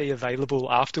anything be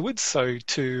available afterwards, so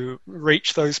to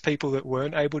reach those people that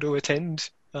weren't able to attend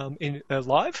in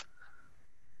live?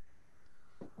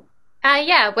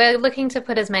 Yeah, we're looking to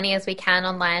put as many as we can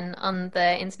online on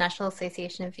the International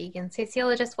Association of Vegan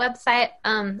Sociologists website.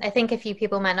 I think a few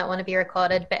people might not want to be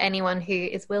recorded, but anyone who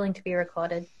is willing to be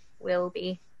recorded will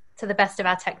be, to the best of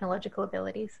our technological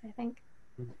abilities, I think.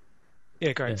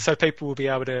 Yeah, great. Yeah. So people will be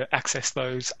able to access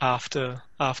those after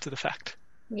the fact.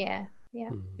 Yeah.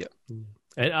 Yep.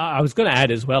 And I was going to add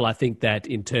as well, I think that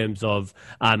in terms of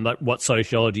what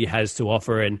sociology has to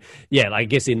offer, and I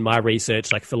guess in my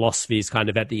research, like philosophy is kind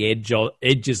of at the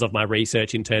edges of my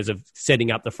research in terms of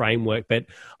setting up the framework. But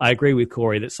I agree with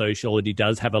Corey that sociology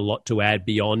does have a lot to add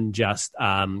beyond just,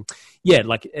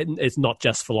 it's not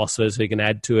just philosophers who can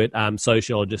add to it.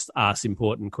 Sociologists ask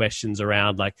important questions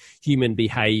around like human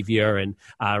behavior and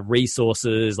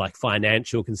resources, like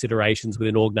financial considerations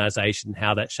within an organization,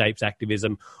 how that shapes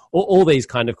activism, all these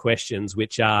kind of questions,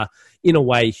 which are in a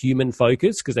way human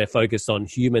focused because they're focused on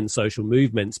human social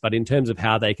movements. But in terms of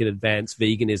how they can advance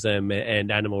veganism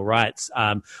and animal rights,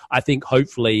 I think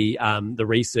hopefully the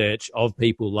research of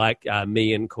people like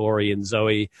me and Corey and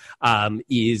Zoe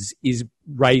is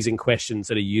raising questions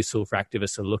that are useful for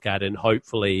activists to look at, and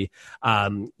hopefully,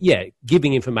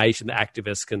 giving information that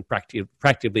activists can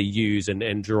practically use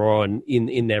and draw on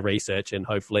in their research. And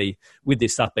hopefully with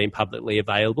this stuff being publicly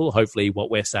available, hopefully what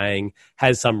we're saying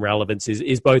has some relevance,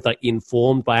 is both like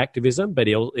informed by activism, but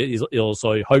it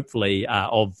also hopefully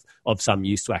of some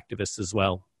use to activists as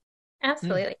well.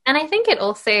 Absolutely. And I think it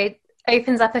also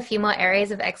opens up a few more areas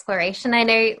of exploration. I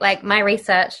know, like, my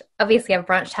research, obviously I've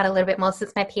branched out a little bit more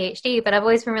since my PhD, but I've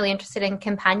always been really interested in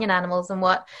companion animals and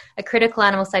what a critical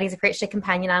animal studies approach to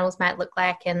companion animals might look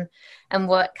like, and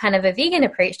what kind of a vegan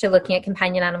approach to looking at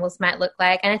companion animals might look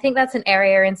like. And I think that's an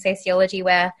area in sociology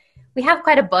where we have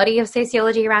quite a body of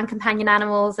sociology around companion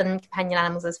animals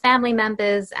as family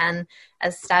members and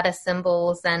as status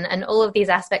symbols and all of these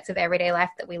aspects of everyday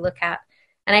life that we look at.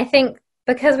 And I think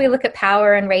because we look at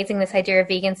power, and raising this idea of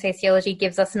vegan sociology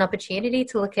gives us an opportunity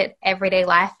to look at everyday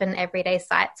life and everyday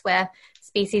sites where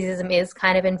speciesism is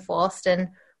kind of enforced, and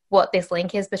what this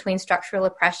link is between structural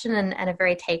oppression and a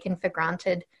very taken for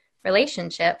granted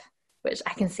relationship, which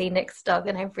I can see Nick's dog,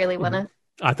 and I really want to.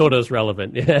 I thought it was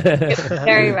relevant. It's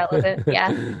very relevant, yeah.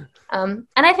 And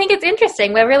I think it's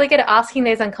interesting. We're really good at asking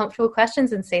those uncomfortable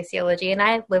questions in sociology, and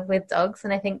I live with dogs,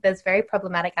 and I think there's very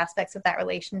problematic aspects of that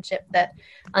relationship that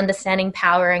understanding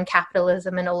power and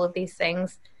capitalism and all of these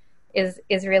things is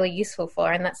really useful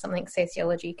for, and that's something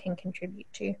sociology can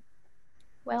contribute to.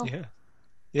 Well,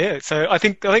 yeah. So I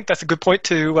think that's a good point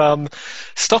to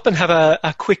stop and have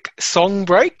a quick song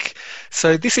break.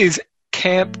 So this is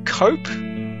Camp Cope,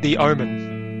 The Omen.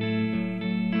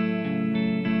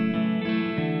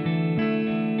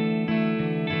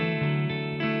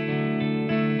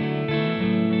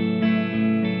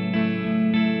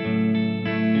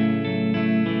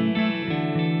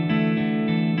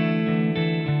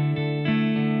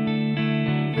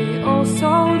 We all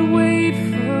sold weed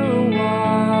for a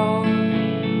while,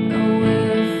 and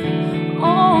we've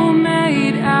all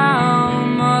made our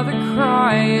mother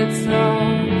cry. It's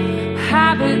a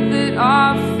habit that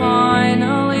I've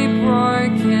finally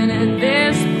broken at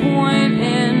this point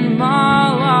in my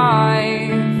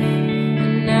life,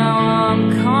 and now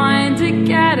I'm kinda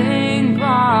getting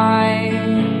by.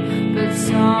 But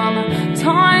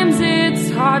sometimes it's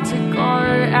hard to go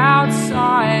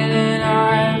outside, and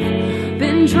I've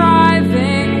been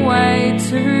driving way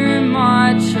too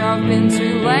much. I've been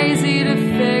too lazy to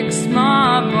fix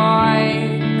my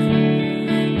bike.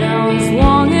 Now as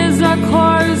long as I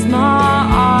close my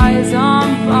eyes,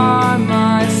 I'm by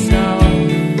myself,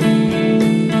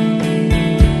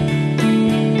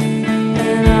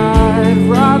 and I'd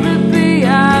rather be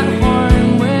at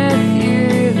home with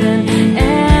you than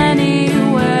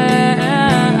anywhere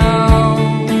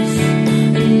else.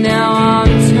 And now I'm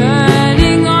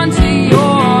turning onto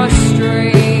your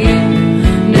street.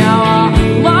 Now I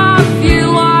love you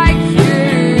like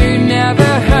you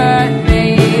never hurt me.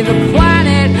 The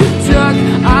planet took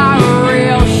a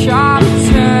real sharp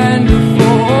turn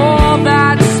before all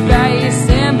that space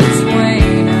in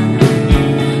between,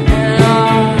 and I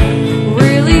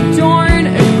really don't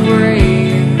agree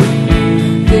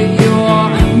that your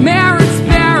merit's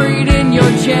buried in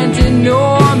your gender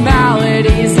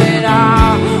normalities, and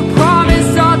I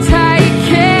promise I'll take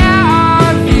care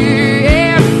of you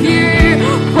if you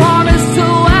promise to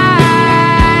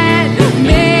let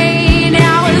me.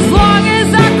 Now as long as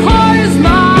I close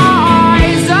my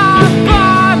eyes, I'm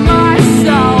by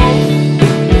myself,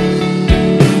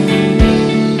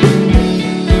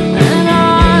 and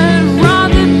I'd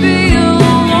rather be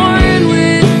alone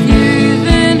with you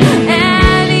than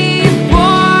anybody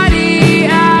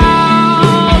else.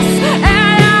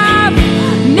 And I've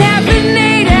never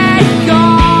needed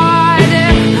God.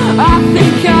 I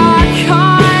think I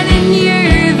kinda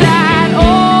knew that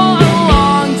all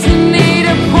along. To need a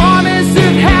promise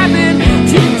of heaven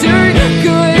to do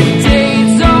good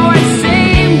deeds, oh, it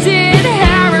seemed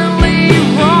inherently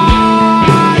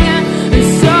wrong. And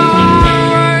so I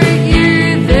wrote you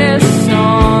this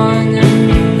song.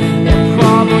 It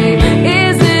probably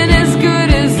isn't as good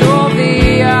as all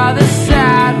the other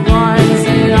sad ones,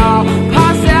 and I'll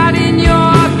pass out in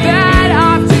your bed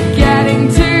after getting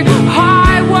too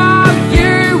high while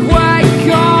you were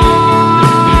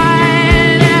gone.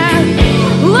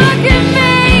 Look at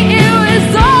me, it was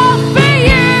all for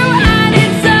you, and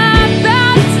it's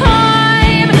about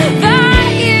time that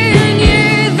you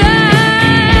knew that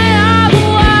I've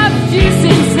loved you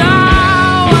since I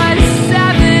was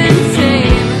 17.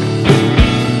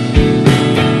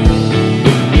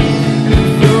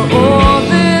 For all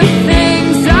the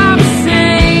things I've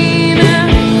seen,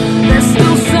 there's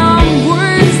still some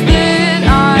words that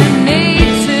I need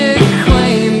to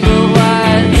claim. But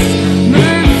let's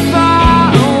move far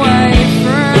away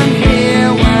from here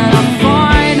when I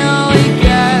finally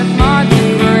get my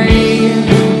degree,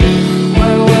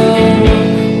 where we'll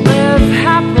live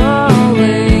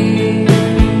happily,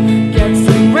 get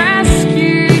some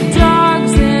rescue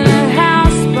dogs in a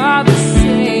house by the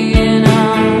sea, and I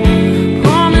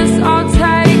promise I'll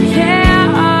take care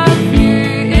of you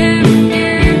if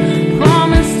you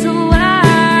promise to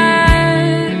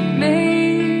let me.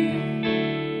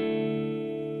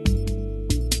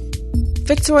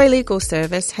 Fitzroy Legal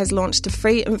Service has launched a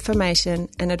free information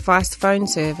and advice phone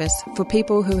service for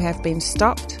people who have been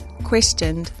stopped,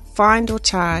 questioned, fined or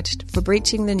charged for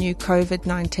breaching the new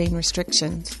COVID-19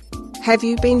 restrictions. Have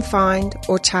you been fined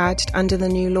or charged under the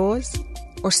new laws,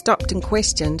 or stopped and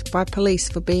questioned by police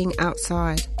for being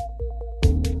outside?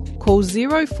 Call call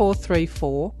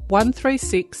 0434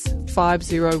 136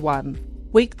 501.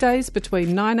 Weekdays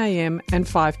between 9am and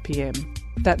 5pm.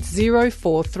 That's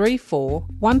 0434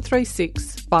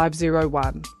 136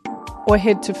 501. Or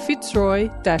head to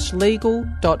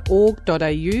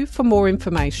fitzroy-legal.org.au for more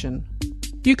information.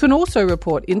 You can also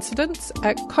report incidents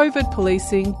at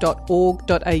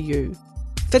covidpolicing.org.au.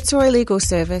 Fitzroy Legal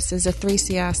Service is a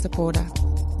 3CR supporter.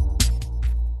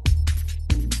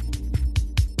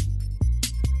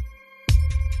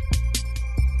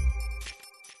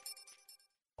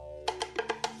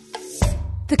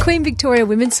 The Queen Victoria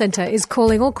Women's Centre is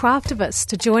calling all craftivists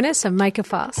to join us and make a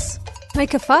fuss.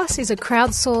 Make a Fuss is a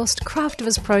crowdsourced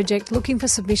craftivist project looking for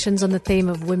submissions on the theme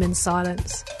of women's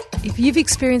silence. If you've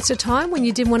experienced a time when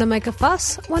you didn't want to make a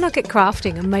fuss, why not get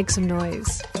crafting and make some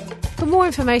noise? For more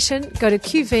information, go to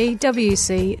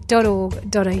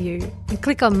qvwc.org.au and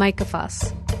click on Make a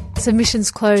Fuss. Submissions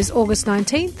close August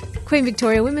 19th. Queen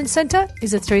Victoria Women's Centre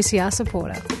is a 3CR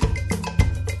supporter.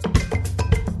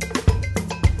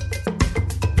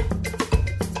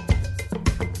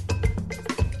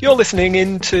 You're listening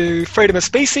into Freedom of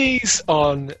Species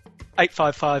on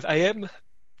 855 AM,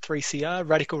 3CR,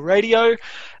 Radical Radio.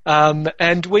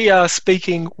 And we are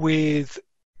speaking with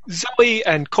Zoe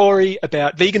and Corey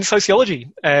about vegan sociology.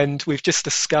 And we've just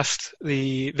discussed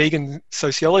the vegan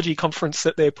sociology conference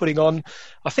that they're putting on,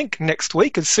 I think, next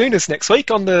week, as soon as next week,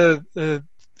 on the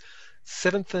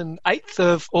 7th and 8th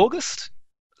of August.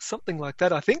 Something like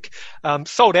that, I think.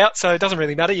 Sold out, so it doesn't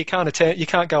really matter. You can't attend. You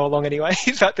can't go along anyway.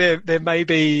 But there may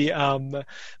be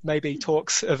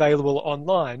talks available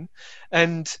online.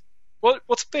 And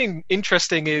what's been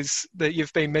interesting is that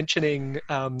you've been mentioning,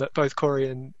 that both Corey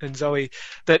and Zoe,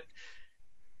 that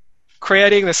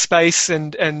creating the space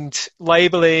and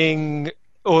labelling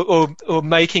or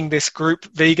making this group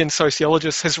vegan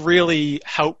sociologists has really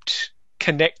helped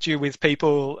connect you with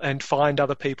people and find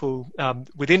other people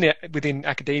within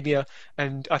academia,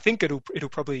 and I think it'll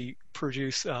probably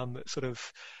produce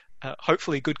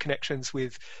hopefully good connections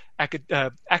with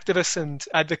activists and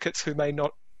advocates who may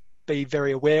not be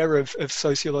very aware of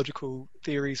sociological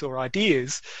theories or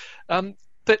ideas.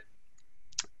 But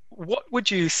what would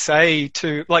you say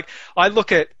to, like, I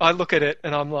look at it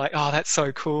and I'm like, oh, that's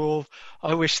so cool.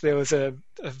 I wish there was a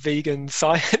vegan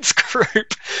science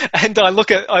group. And I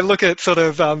look at sort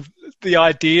of the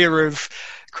idea of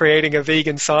creating a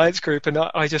vegan science group, and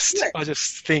I just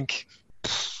think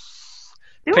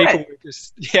people are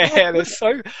just, they're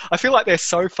so, I feel like they're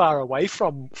so far away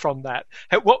from that.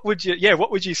 What would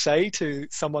you say to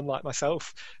someone like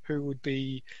myself who would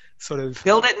be sort of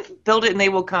build it and they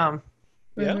will come?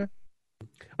 Yeah. Mm-hmm.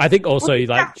 I think also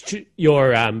like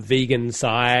your vegan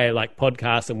sci like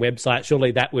podcast and website,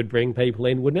 surely that would bring people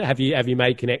in, wouldn't it? Have you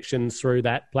made connections through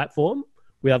that platform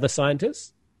with other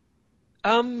scientists?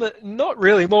 Not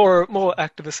really. More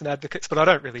activists and advocates, but I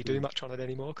don't really do much on it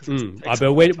anymore.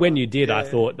 But when you did, I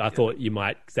thought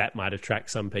that might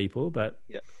attract some people. But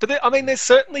there's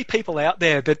certainly people out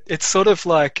there, but it's sort of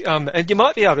like, and you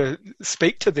might be able to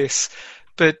speak to this,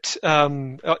 but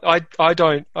I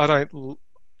don't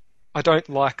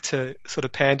like to sort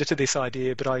of pander to this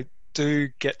idea, but I do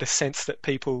get the sense that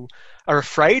people are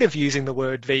afraid of using the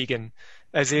word vegan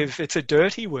as if it's a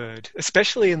dirty word,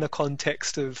 especially in the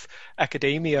context of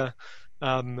academia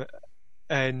and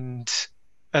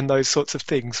those sorts of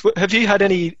things. Have you had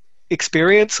any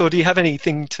experience, or do you have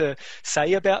anything to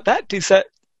say about that? Is that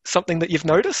something that you've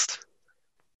noticed?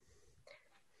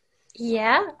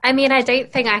 Yeah, I mean, I don't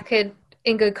think I could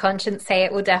in good conscience say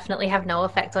it will definitely have no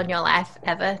effect on your life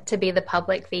ever to be the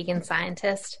public vegan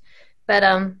scientist. But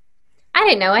I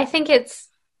don't know. I think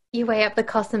you weigh up the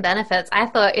costs and benefits. I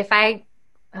thought I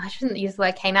shouldn't use the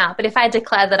word came out, but if I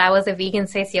declared that I was a vegan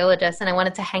sociologist and I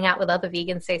wanted to hang out with other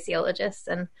vegan sociologists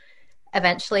and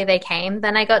eventually they came,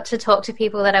 then I got to talk to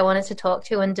people that I wanted to talk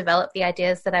to and develop the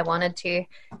ideas that I wanted to.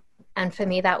 And for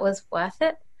me, that was worth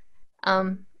it.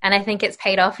 And I think it's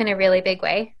paid off in a really big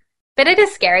way. But it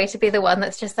is scary to be the one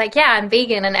that's just like, yeah, I'm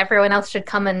vegan and everyone else should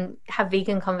come and have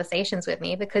vegan conversations with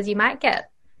me, because you might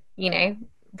get,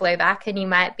 blowback and you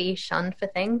might be shunned for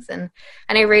things. And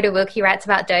I know Rita Wilkie writes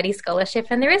about dirty scholarship,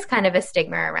 and there is kind of a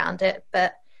stigma around it.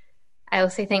 But I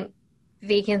also think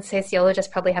vegan sociologists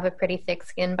probably have a pretty thick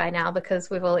skin by now, because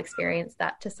we've all experienced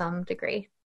that to some degree.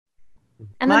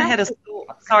 And I had a school.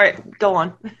 Sorry, go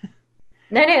on.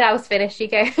 No, that was finished. You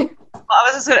go.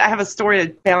 I have a story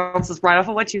that bounces right off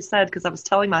of what you said, because I was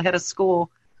telling my head of school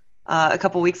a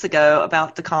couple weeks ago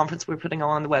about the conference we're putting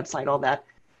on the website, all that.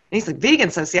 And he's like,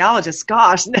 vegan sociologist,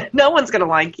 gosh, no one's going to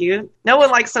like you. No one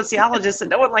likes sociologists and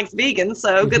no one likes vegans,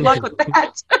 so good luck with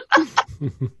that.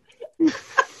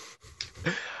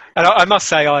 And I must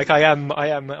say, like, I am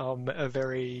a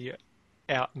very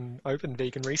out and open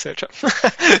vegan researcher.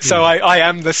 So I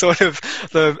am the sort of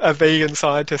a vegan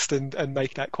scientist, and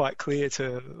make that quite clear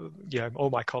to all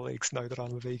my colleagues know that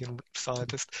I'm a vegan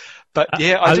scientist. But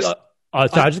yeah, I'm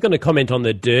just going to comment on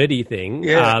the dirty thing.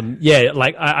 Yeah.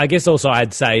 Like I guess also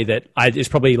I'd say that it's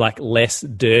probably like less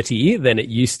dirty than it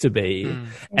used to be.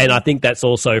 And I think that's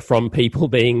also from people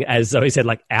being, as Zoe said,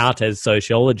 like out as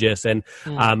sociologists. And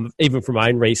even from my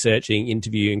own researching,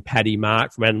 interviewing Paddy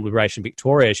Mark from Animal Liberation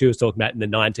Victoria, she was talking about in the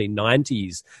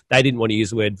 1990s, they didn't want to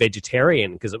use the word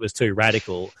vegetarian because it was too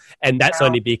radical. And that's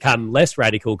only become less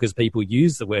radical because people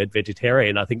use the word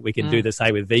vegetarian. I think we can do the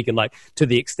same with vegan, like to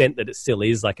the extent that it still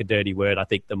is like a dirty word. I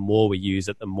think the more we use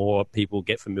it, the more people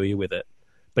get familiar with it.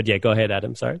 But yeah, go ahead,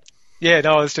 Adam. Sorry. Yeah,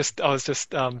 no, I was just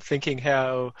thinking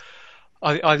how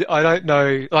I don't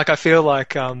know. Like, I feel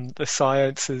like the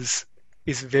science is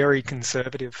very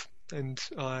conservative, and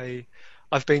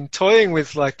I've been toying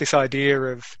with like this idea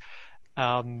of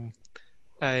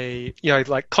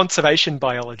like conservation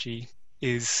biology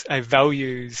is a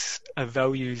values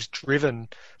driven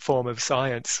form of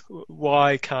science.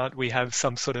 Why can't we have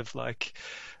some sort of like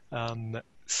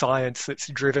science that's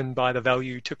driven by the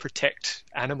value to protect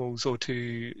animals, or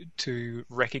to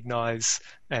recognize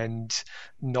and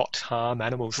not harm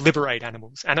animals, liberate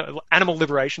animals, animal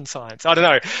liberation science? I don't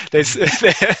know.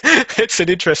 It's an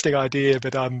interesting idea,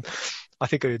 but I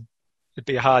think it'd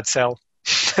be a hard sell.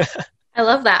 I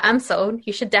love that. I'm sold.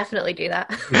 You should definitely do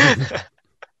that.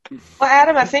 Well,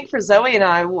 Adam, I think for Zoe and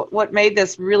I, what made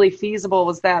this really feasible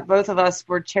was that both of us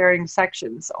were chairing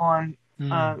sections on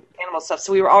animal stuff.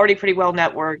 So we were already pretty well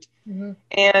networked.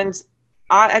 And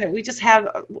we just had,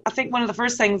 I think one of the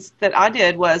first things that I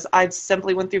did was I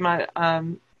simply went through my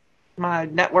my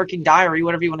networking diary,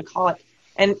 whatever you want to call it,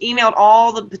 and emailed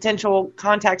all the potential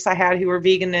contacts I had who were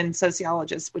vegan and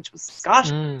sociologists, which was,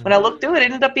 when I looked through it, it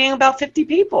ended up being about 50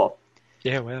 people.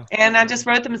 Yeah, wow. And I just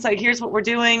wrote them and said, here's what we're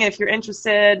doing. If you're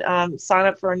interested, sign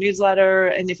up for our newsletter.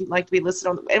 And if you'd like to be listed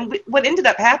on what ended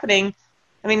up happening,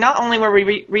 I mean, not only were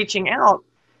we reaching out,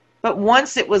 but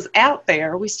once it was out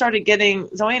there,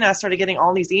 Zoe and I started getting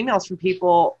all these emails from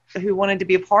people who wanted to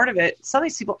be a part of it. Some of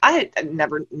these people I had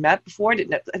never met before,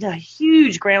 a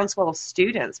huge groundswell of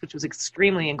students, which was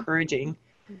extremely encouraging.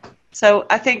 So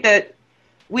I think that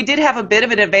we did have a bit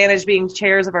of an advantage being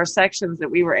chairs of our sections,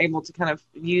 that we were able to kind of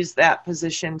use that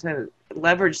position to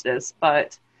leverage this.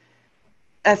 But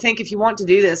I think if you want to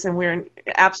do this, and we're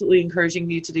absolutely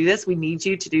encouraging you to do this, we need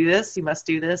you to do this. You must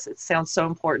do this. It sounds so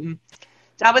important.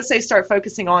 I would say start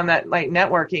focusing on that, like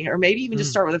networking, or maybe even just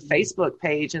start with a Facebook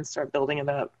page and start building it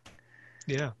up.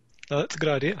 Yeah, that's a good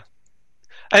idea.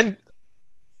 And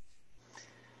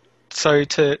so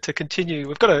to continue,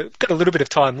 we've got a little bit of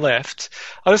time left.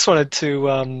 I just wanted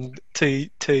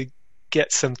to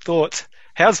get some thoughts.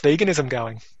 How's veganism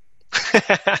going?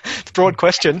 It's a broad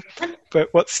question,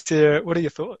 but what are your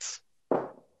thoughts?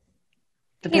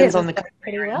 Depends on the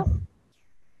pretty well.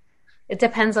 It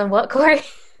depends on what, Corey?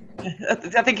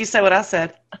 I think you said what I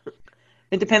said.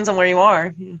 It depends on where you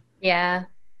are. Yeah,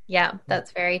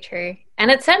 that's very true.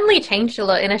 And it's certainly changed a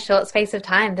lot in a short space of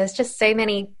time. There's just so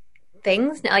many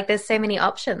things, like there's so many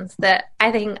options that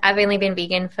I think I've only been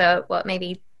vegan for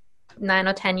maybe 9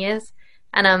 or 10 years.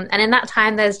 And in that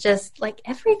time, there's just like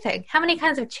everything. How many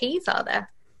kinds of cheese are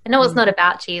there? I know it's not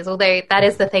about cheese, although that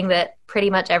is the thing that pretty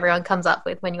much everyone comes up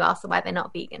with when you ask them why they're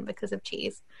not vegan, because of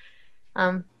cheese.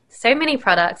 So many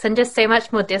products, and just so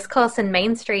much more discourse and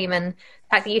mainstream, and the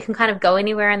fact that you can kind of go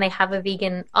anywhere and they have a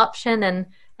vegan option. And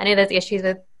I know there's issues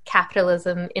with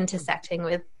capitalism intersecting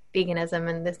with veganism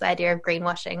and this idea of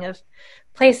greenwashing of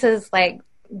places like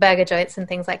burger joints and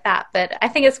things like that. But I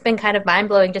think it's been kind of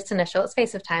mind-blowing just in a short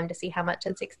space of time to see how much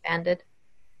it's expanded.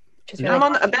 Really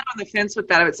I'm a bit on the fence with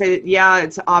that. I would say that, yeah,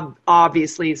 it's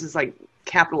obviously this is like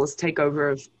capitalist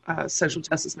takeover of social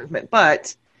justice movement.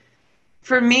 But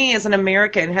for me as an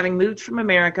American, having moved from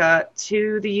America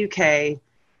to the UK,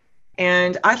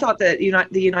 and I thought that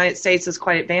the United States is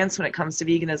quite advanced when it comes to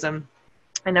veganism.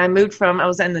 And I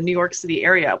was in the New York City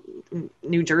area,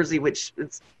 New Jersey, which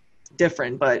is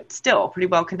different, but still pretty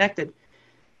well connected.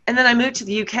 And then I moved to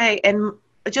the UK, and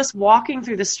just walking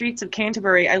through the streets of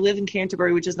Canterbury, I live in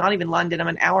Canterbury, which is not even London. I'm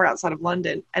an hour outside of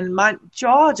London. And my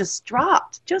jaw just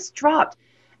dropped.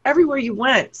 Everywhere you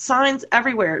went, signs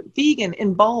everywhere, vegan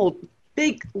in bold,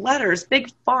 big letters,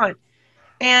 big font.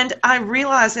 And I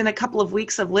realized in a couple of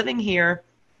weeks of living here,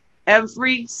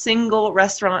 every single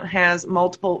restaurant has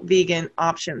multiple vegan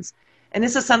options. And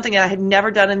this is something I had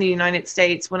never done in the United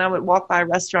States. When I would walk by a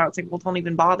restaurant, it's like, well, don't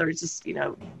even bother. It's just,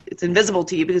 it's invisible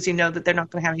to you because you know that they're not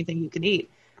going to have anything you can eat.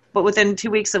 But within 2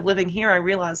 weeks of living here, I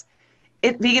realized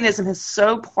veganism is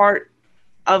so part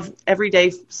of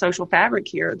everyday social fabric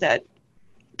here that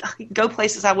I go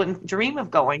places I wouldn't dream of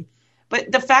going.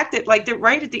 But the fact that, like,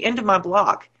 right at the end of my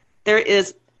block,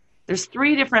 there's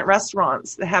 3 different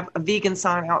restaurants that have a vegan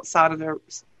sign outside of their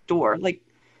door. Like,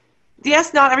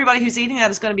 yes, not everybody who's eating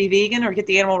that is going to be vegan or get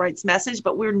the animal rights message,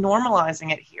 but we're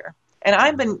normalizing it here. And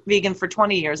I've been vegan for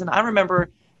 20 years, and I remember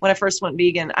when I first went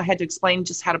vegan, I had to explain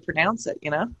just how to pronounce it,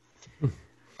 you know?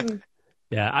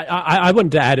 Yeah, I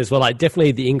wanted to add as well, like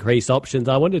definitely the increased options.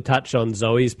 I wanted to touch on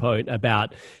Zoe's point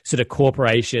about sort of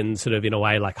corporations sort of in a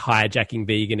way like hijacking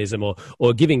veganism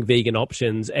or giving vegan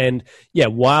options. And yeah,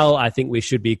 while I think we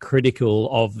should be critical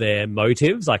of their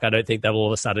motives, like I don't think they've all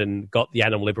of a sudden got the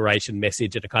animal liberation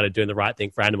message and are kind of doing the right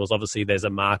thing for animals. Obviously there's a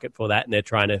market for that and they're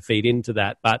trying to feed into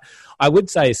that. But I would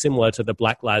say similar to the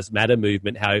Black Lives Matter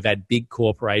movement, how we've had big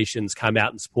corporations come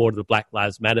out in support of the Black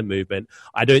Lives Matter movement.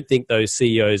 I don't think those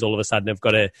CEOs all of a sudden have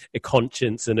got a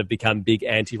conscience and have become big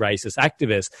anti-racist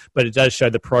activists, but it does show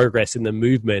the progress in the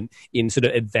movement in sort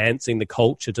of advancing the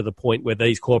culture to the point where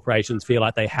these corporations feel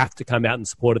like they have to come out in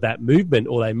support of that movement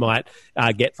or they might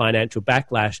get financial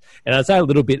backlash. And I'd say a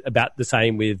little bit about the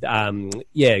same with,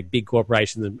 big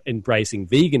corporations embracing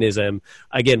veganism.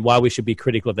 Again, while we should be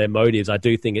critical of their motives, I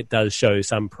do think it does show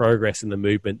some progress in the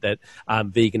movement that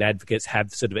vegan advocates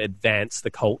have sort of advanced the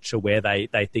culture where they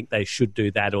think they should do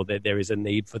that or that there is a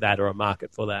need for that or a market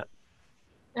for that.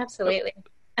 Absolutely.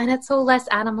 And it's all less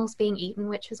animals being eaten,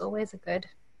 which is always a good.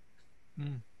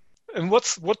 And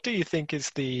what do you think is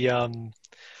the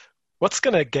what's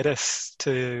going to get us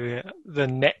to the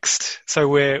next? So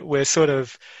we're sort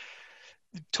of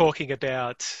talking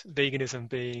about veganism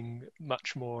being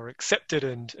much more accepted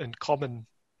and common.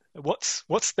 What's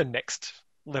the next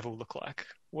level look like?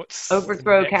 What's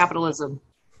overthrow capitalism?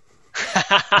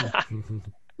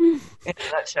 In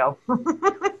a nutshell.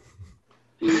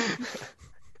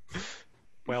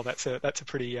 Well, that's a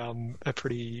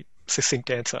pretty succinct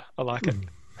answer. I like it.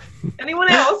 Anyone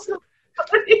else?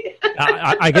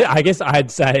 I guess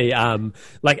I'd say,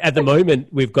 like at the moment,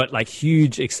 we've got like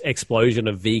huge explosion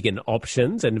of vegan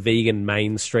options and vegan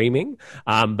mainstreaming.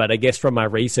 But I guess from my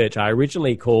research, I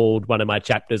originally called one of my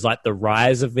chapters like the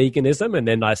rise of veganism. And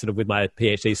then I sort of, with my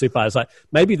PhD supervisor, I was like,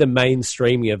 maybe the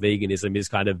mainstreaming of veganism is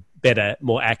kind of better,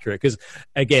 more accurate. Because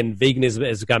again, veganism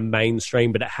has become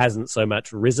mainstream, but it hasn't so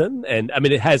much risen. And I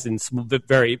mean, it has in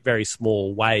very, very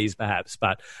small ways, perhaps.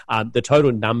 But the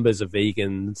total numbers of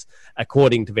vegans,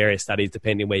 according to various studies,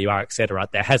 depending where you are, et cetera,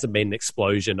 there hasn't been an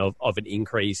explosion of an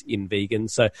increase in vegans.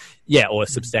 So, yeah, or a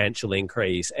substantial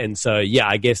increase. And so, yeah,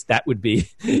 I guess that would be,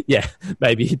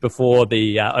 maybe before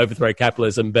the overthrow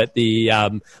capitalism. But the,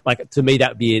 like, to me,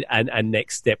 that would be a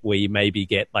next step where you maybe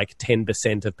get like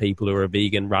 10% of people who are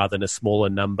vegan rather than a smaller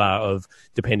number of,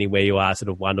 depending where you are, sort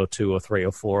of 1 or 2 or 3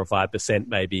 or 4 or 5%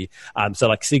 maybe. So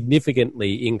like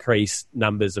significantly increased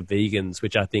numbers of vegans,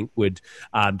 which I think would,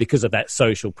 because of that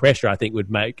social pressure, I think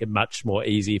would make it much more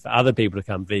easy for other people to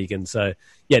become vegan. So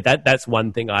yeah, that's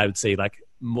one thing I would see, like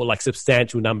more like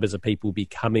substantial numbers of people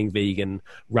becoming vegan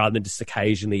rather than just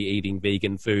occasionally eating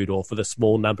vegan food, or for the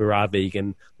small number who are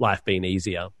vegan, life being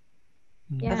easier.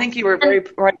 Yeah. I think you were very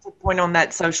right to point on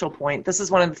that social point. This is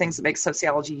one of the things that makes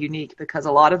sociology unique, because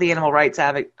a lot of the animal rights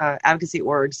advocacy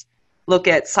orgs look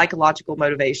at psychological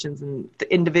motivations and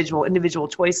the individual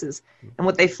choices. And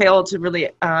what they fail to really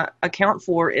account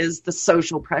for is the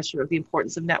social pressure of the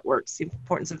importance of networks, the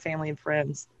importance of family and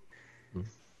friends.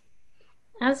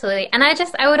 Absolutely. And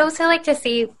I would also like to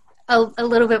see a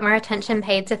little bit more attention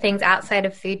paid to things outside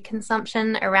of food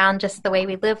consumption, around just the way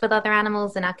we live with other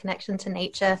animals and our connection to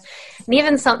nature. And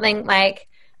even something like,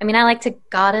 I mean, I like to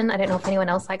garden. I don't know if anyone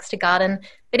else likes to garden,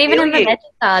 but even in the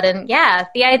veggie garden,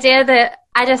 the idea that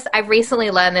I've recently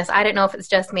learned this, I don't know if it's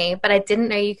just me, but I didn't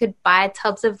know you could buy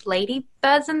tubs of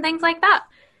ladybirds and things like that.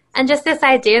 And just this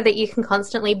idea that you can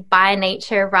constantly buy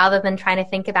nature rather than trying to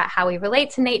think about how we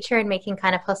relate to nature and making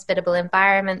kind of hospitable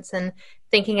environments and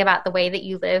thinking about the way that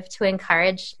you live to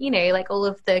encourage, like all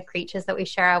of the creatures that we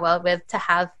share our world with to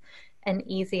have an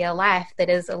easier life that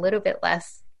is a little bit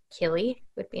less killy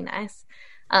would be nice.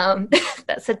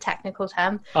 That's a technical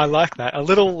term. I like that. A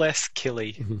little less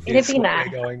killy. It'd be nice.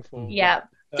 We're going for. Yeah.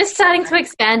 Just starting to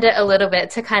expand it a little bit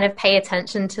to kind of pay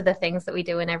attention to the things that we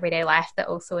do in everyday life that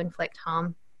also inflict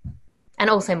harm. And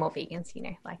also more vegans,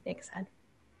 like Nick said.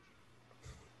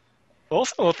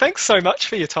 Awesome. Well, thanks so much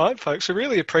for your time, folks. We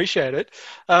really appreciate it.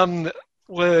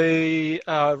 We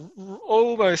are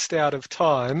almost out of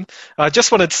time. I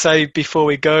just wanted to say before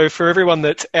we go, for everyone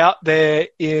that's out there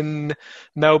in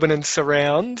Melbourne and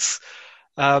surrounds,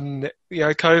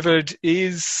 COVID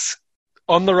is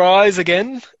on the rise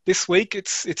again this week.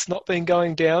 It's not been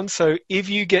going down. So if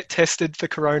you get tested for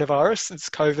coronavirus, it's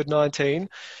COVID-19,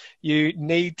 you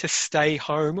need to stay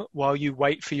home while you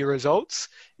wait for your results.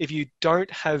 If you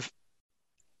don't have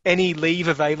any leave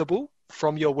available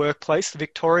from your workplace, the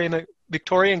Victorian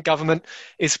government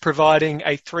is providing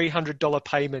a $300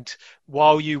 payment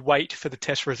while you wait for the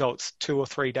test results, 2 or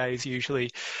 3 days usually.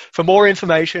 For more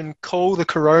information, call the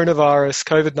coronavirus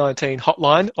COVID-19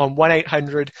 hotline on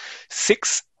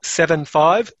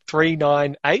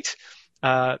 1-800-675-398,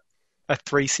 a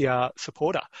 3CR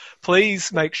supporter.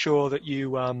 Please make sure that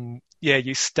you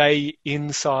stay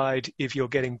inside if you're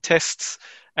getting tests,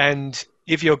 and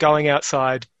if you're going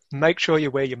outside, make sure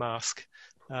you wear your mask.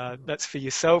 That's for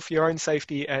yourself, your own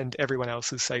safety, and everyone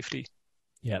else's safety.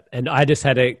 Yeah, and I just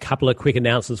had a couple of quick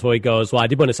announcements before we go as well. I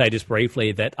did want to say just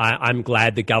briefly that I'm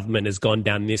glad the government has gone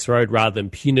down this road rather than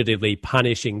punitively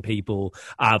punishing people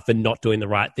for not doing the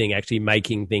right thing, actually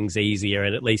making things easier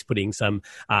and at least putting some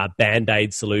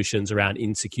Band-Aid solutions around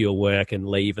insecure work and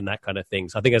leave and that kind of thing.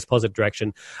 So I think that's a positive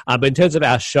direction. But in terms of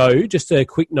our show, just a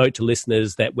quick note to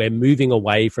listeners that we're moving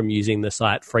away from using the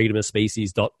site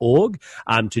freedomofspecies.org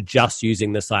to just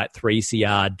using the site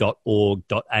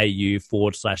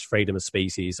 3cr.org.au/freedom of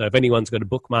species. So if anyone's got a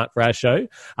bookmark for our show,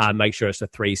 make sure it's the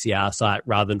 3CR site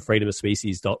rather than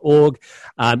freedomofspecies.org.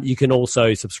 You can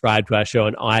also subscribe to our show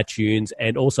on iTunes,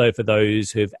 and also for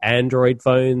those who have Android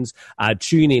phones,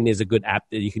 TuneIn is a good app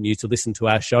that you can use to listen to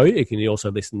our show. You can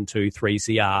also listen to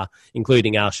 3CR,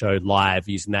 including our show live,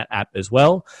 using that app as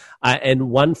well. And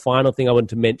one final thing I want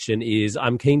to mention is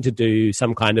I'm keen to do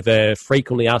some kind of a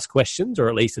frequently asked questions, or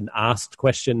at least an asked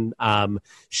question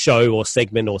show or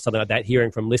segment or something like that,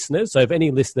 hearing from listeners. So if any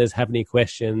listeners have any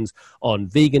questions on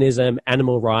veganism,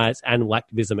 animal rights, animal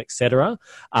activism, etc.,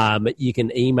 you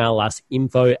can email us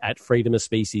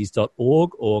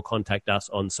info@freedomofspecies.org or contact us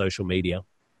on social media.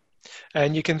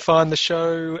 And you can find the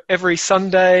show every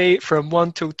Sunday from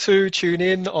 1 till 2. Tune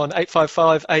in on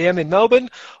 855 AM in Melbourne,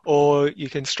 or you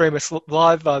can stream us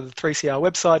live via the 3CR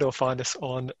website or find us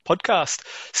on podcast.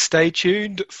 Stay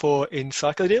tuned for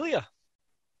Encyclodelia.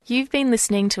 You've been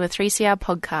listening to a 3CR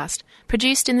podcast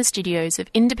produced in the studios of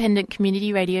independent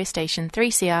community radio station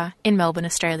 3CR in Melbourne,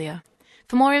 Australia.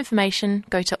 For more information,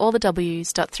 go to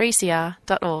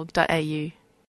allthews.3cr.org.au.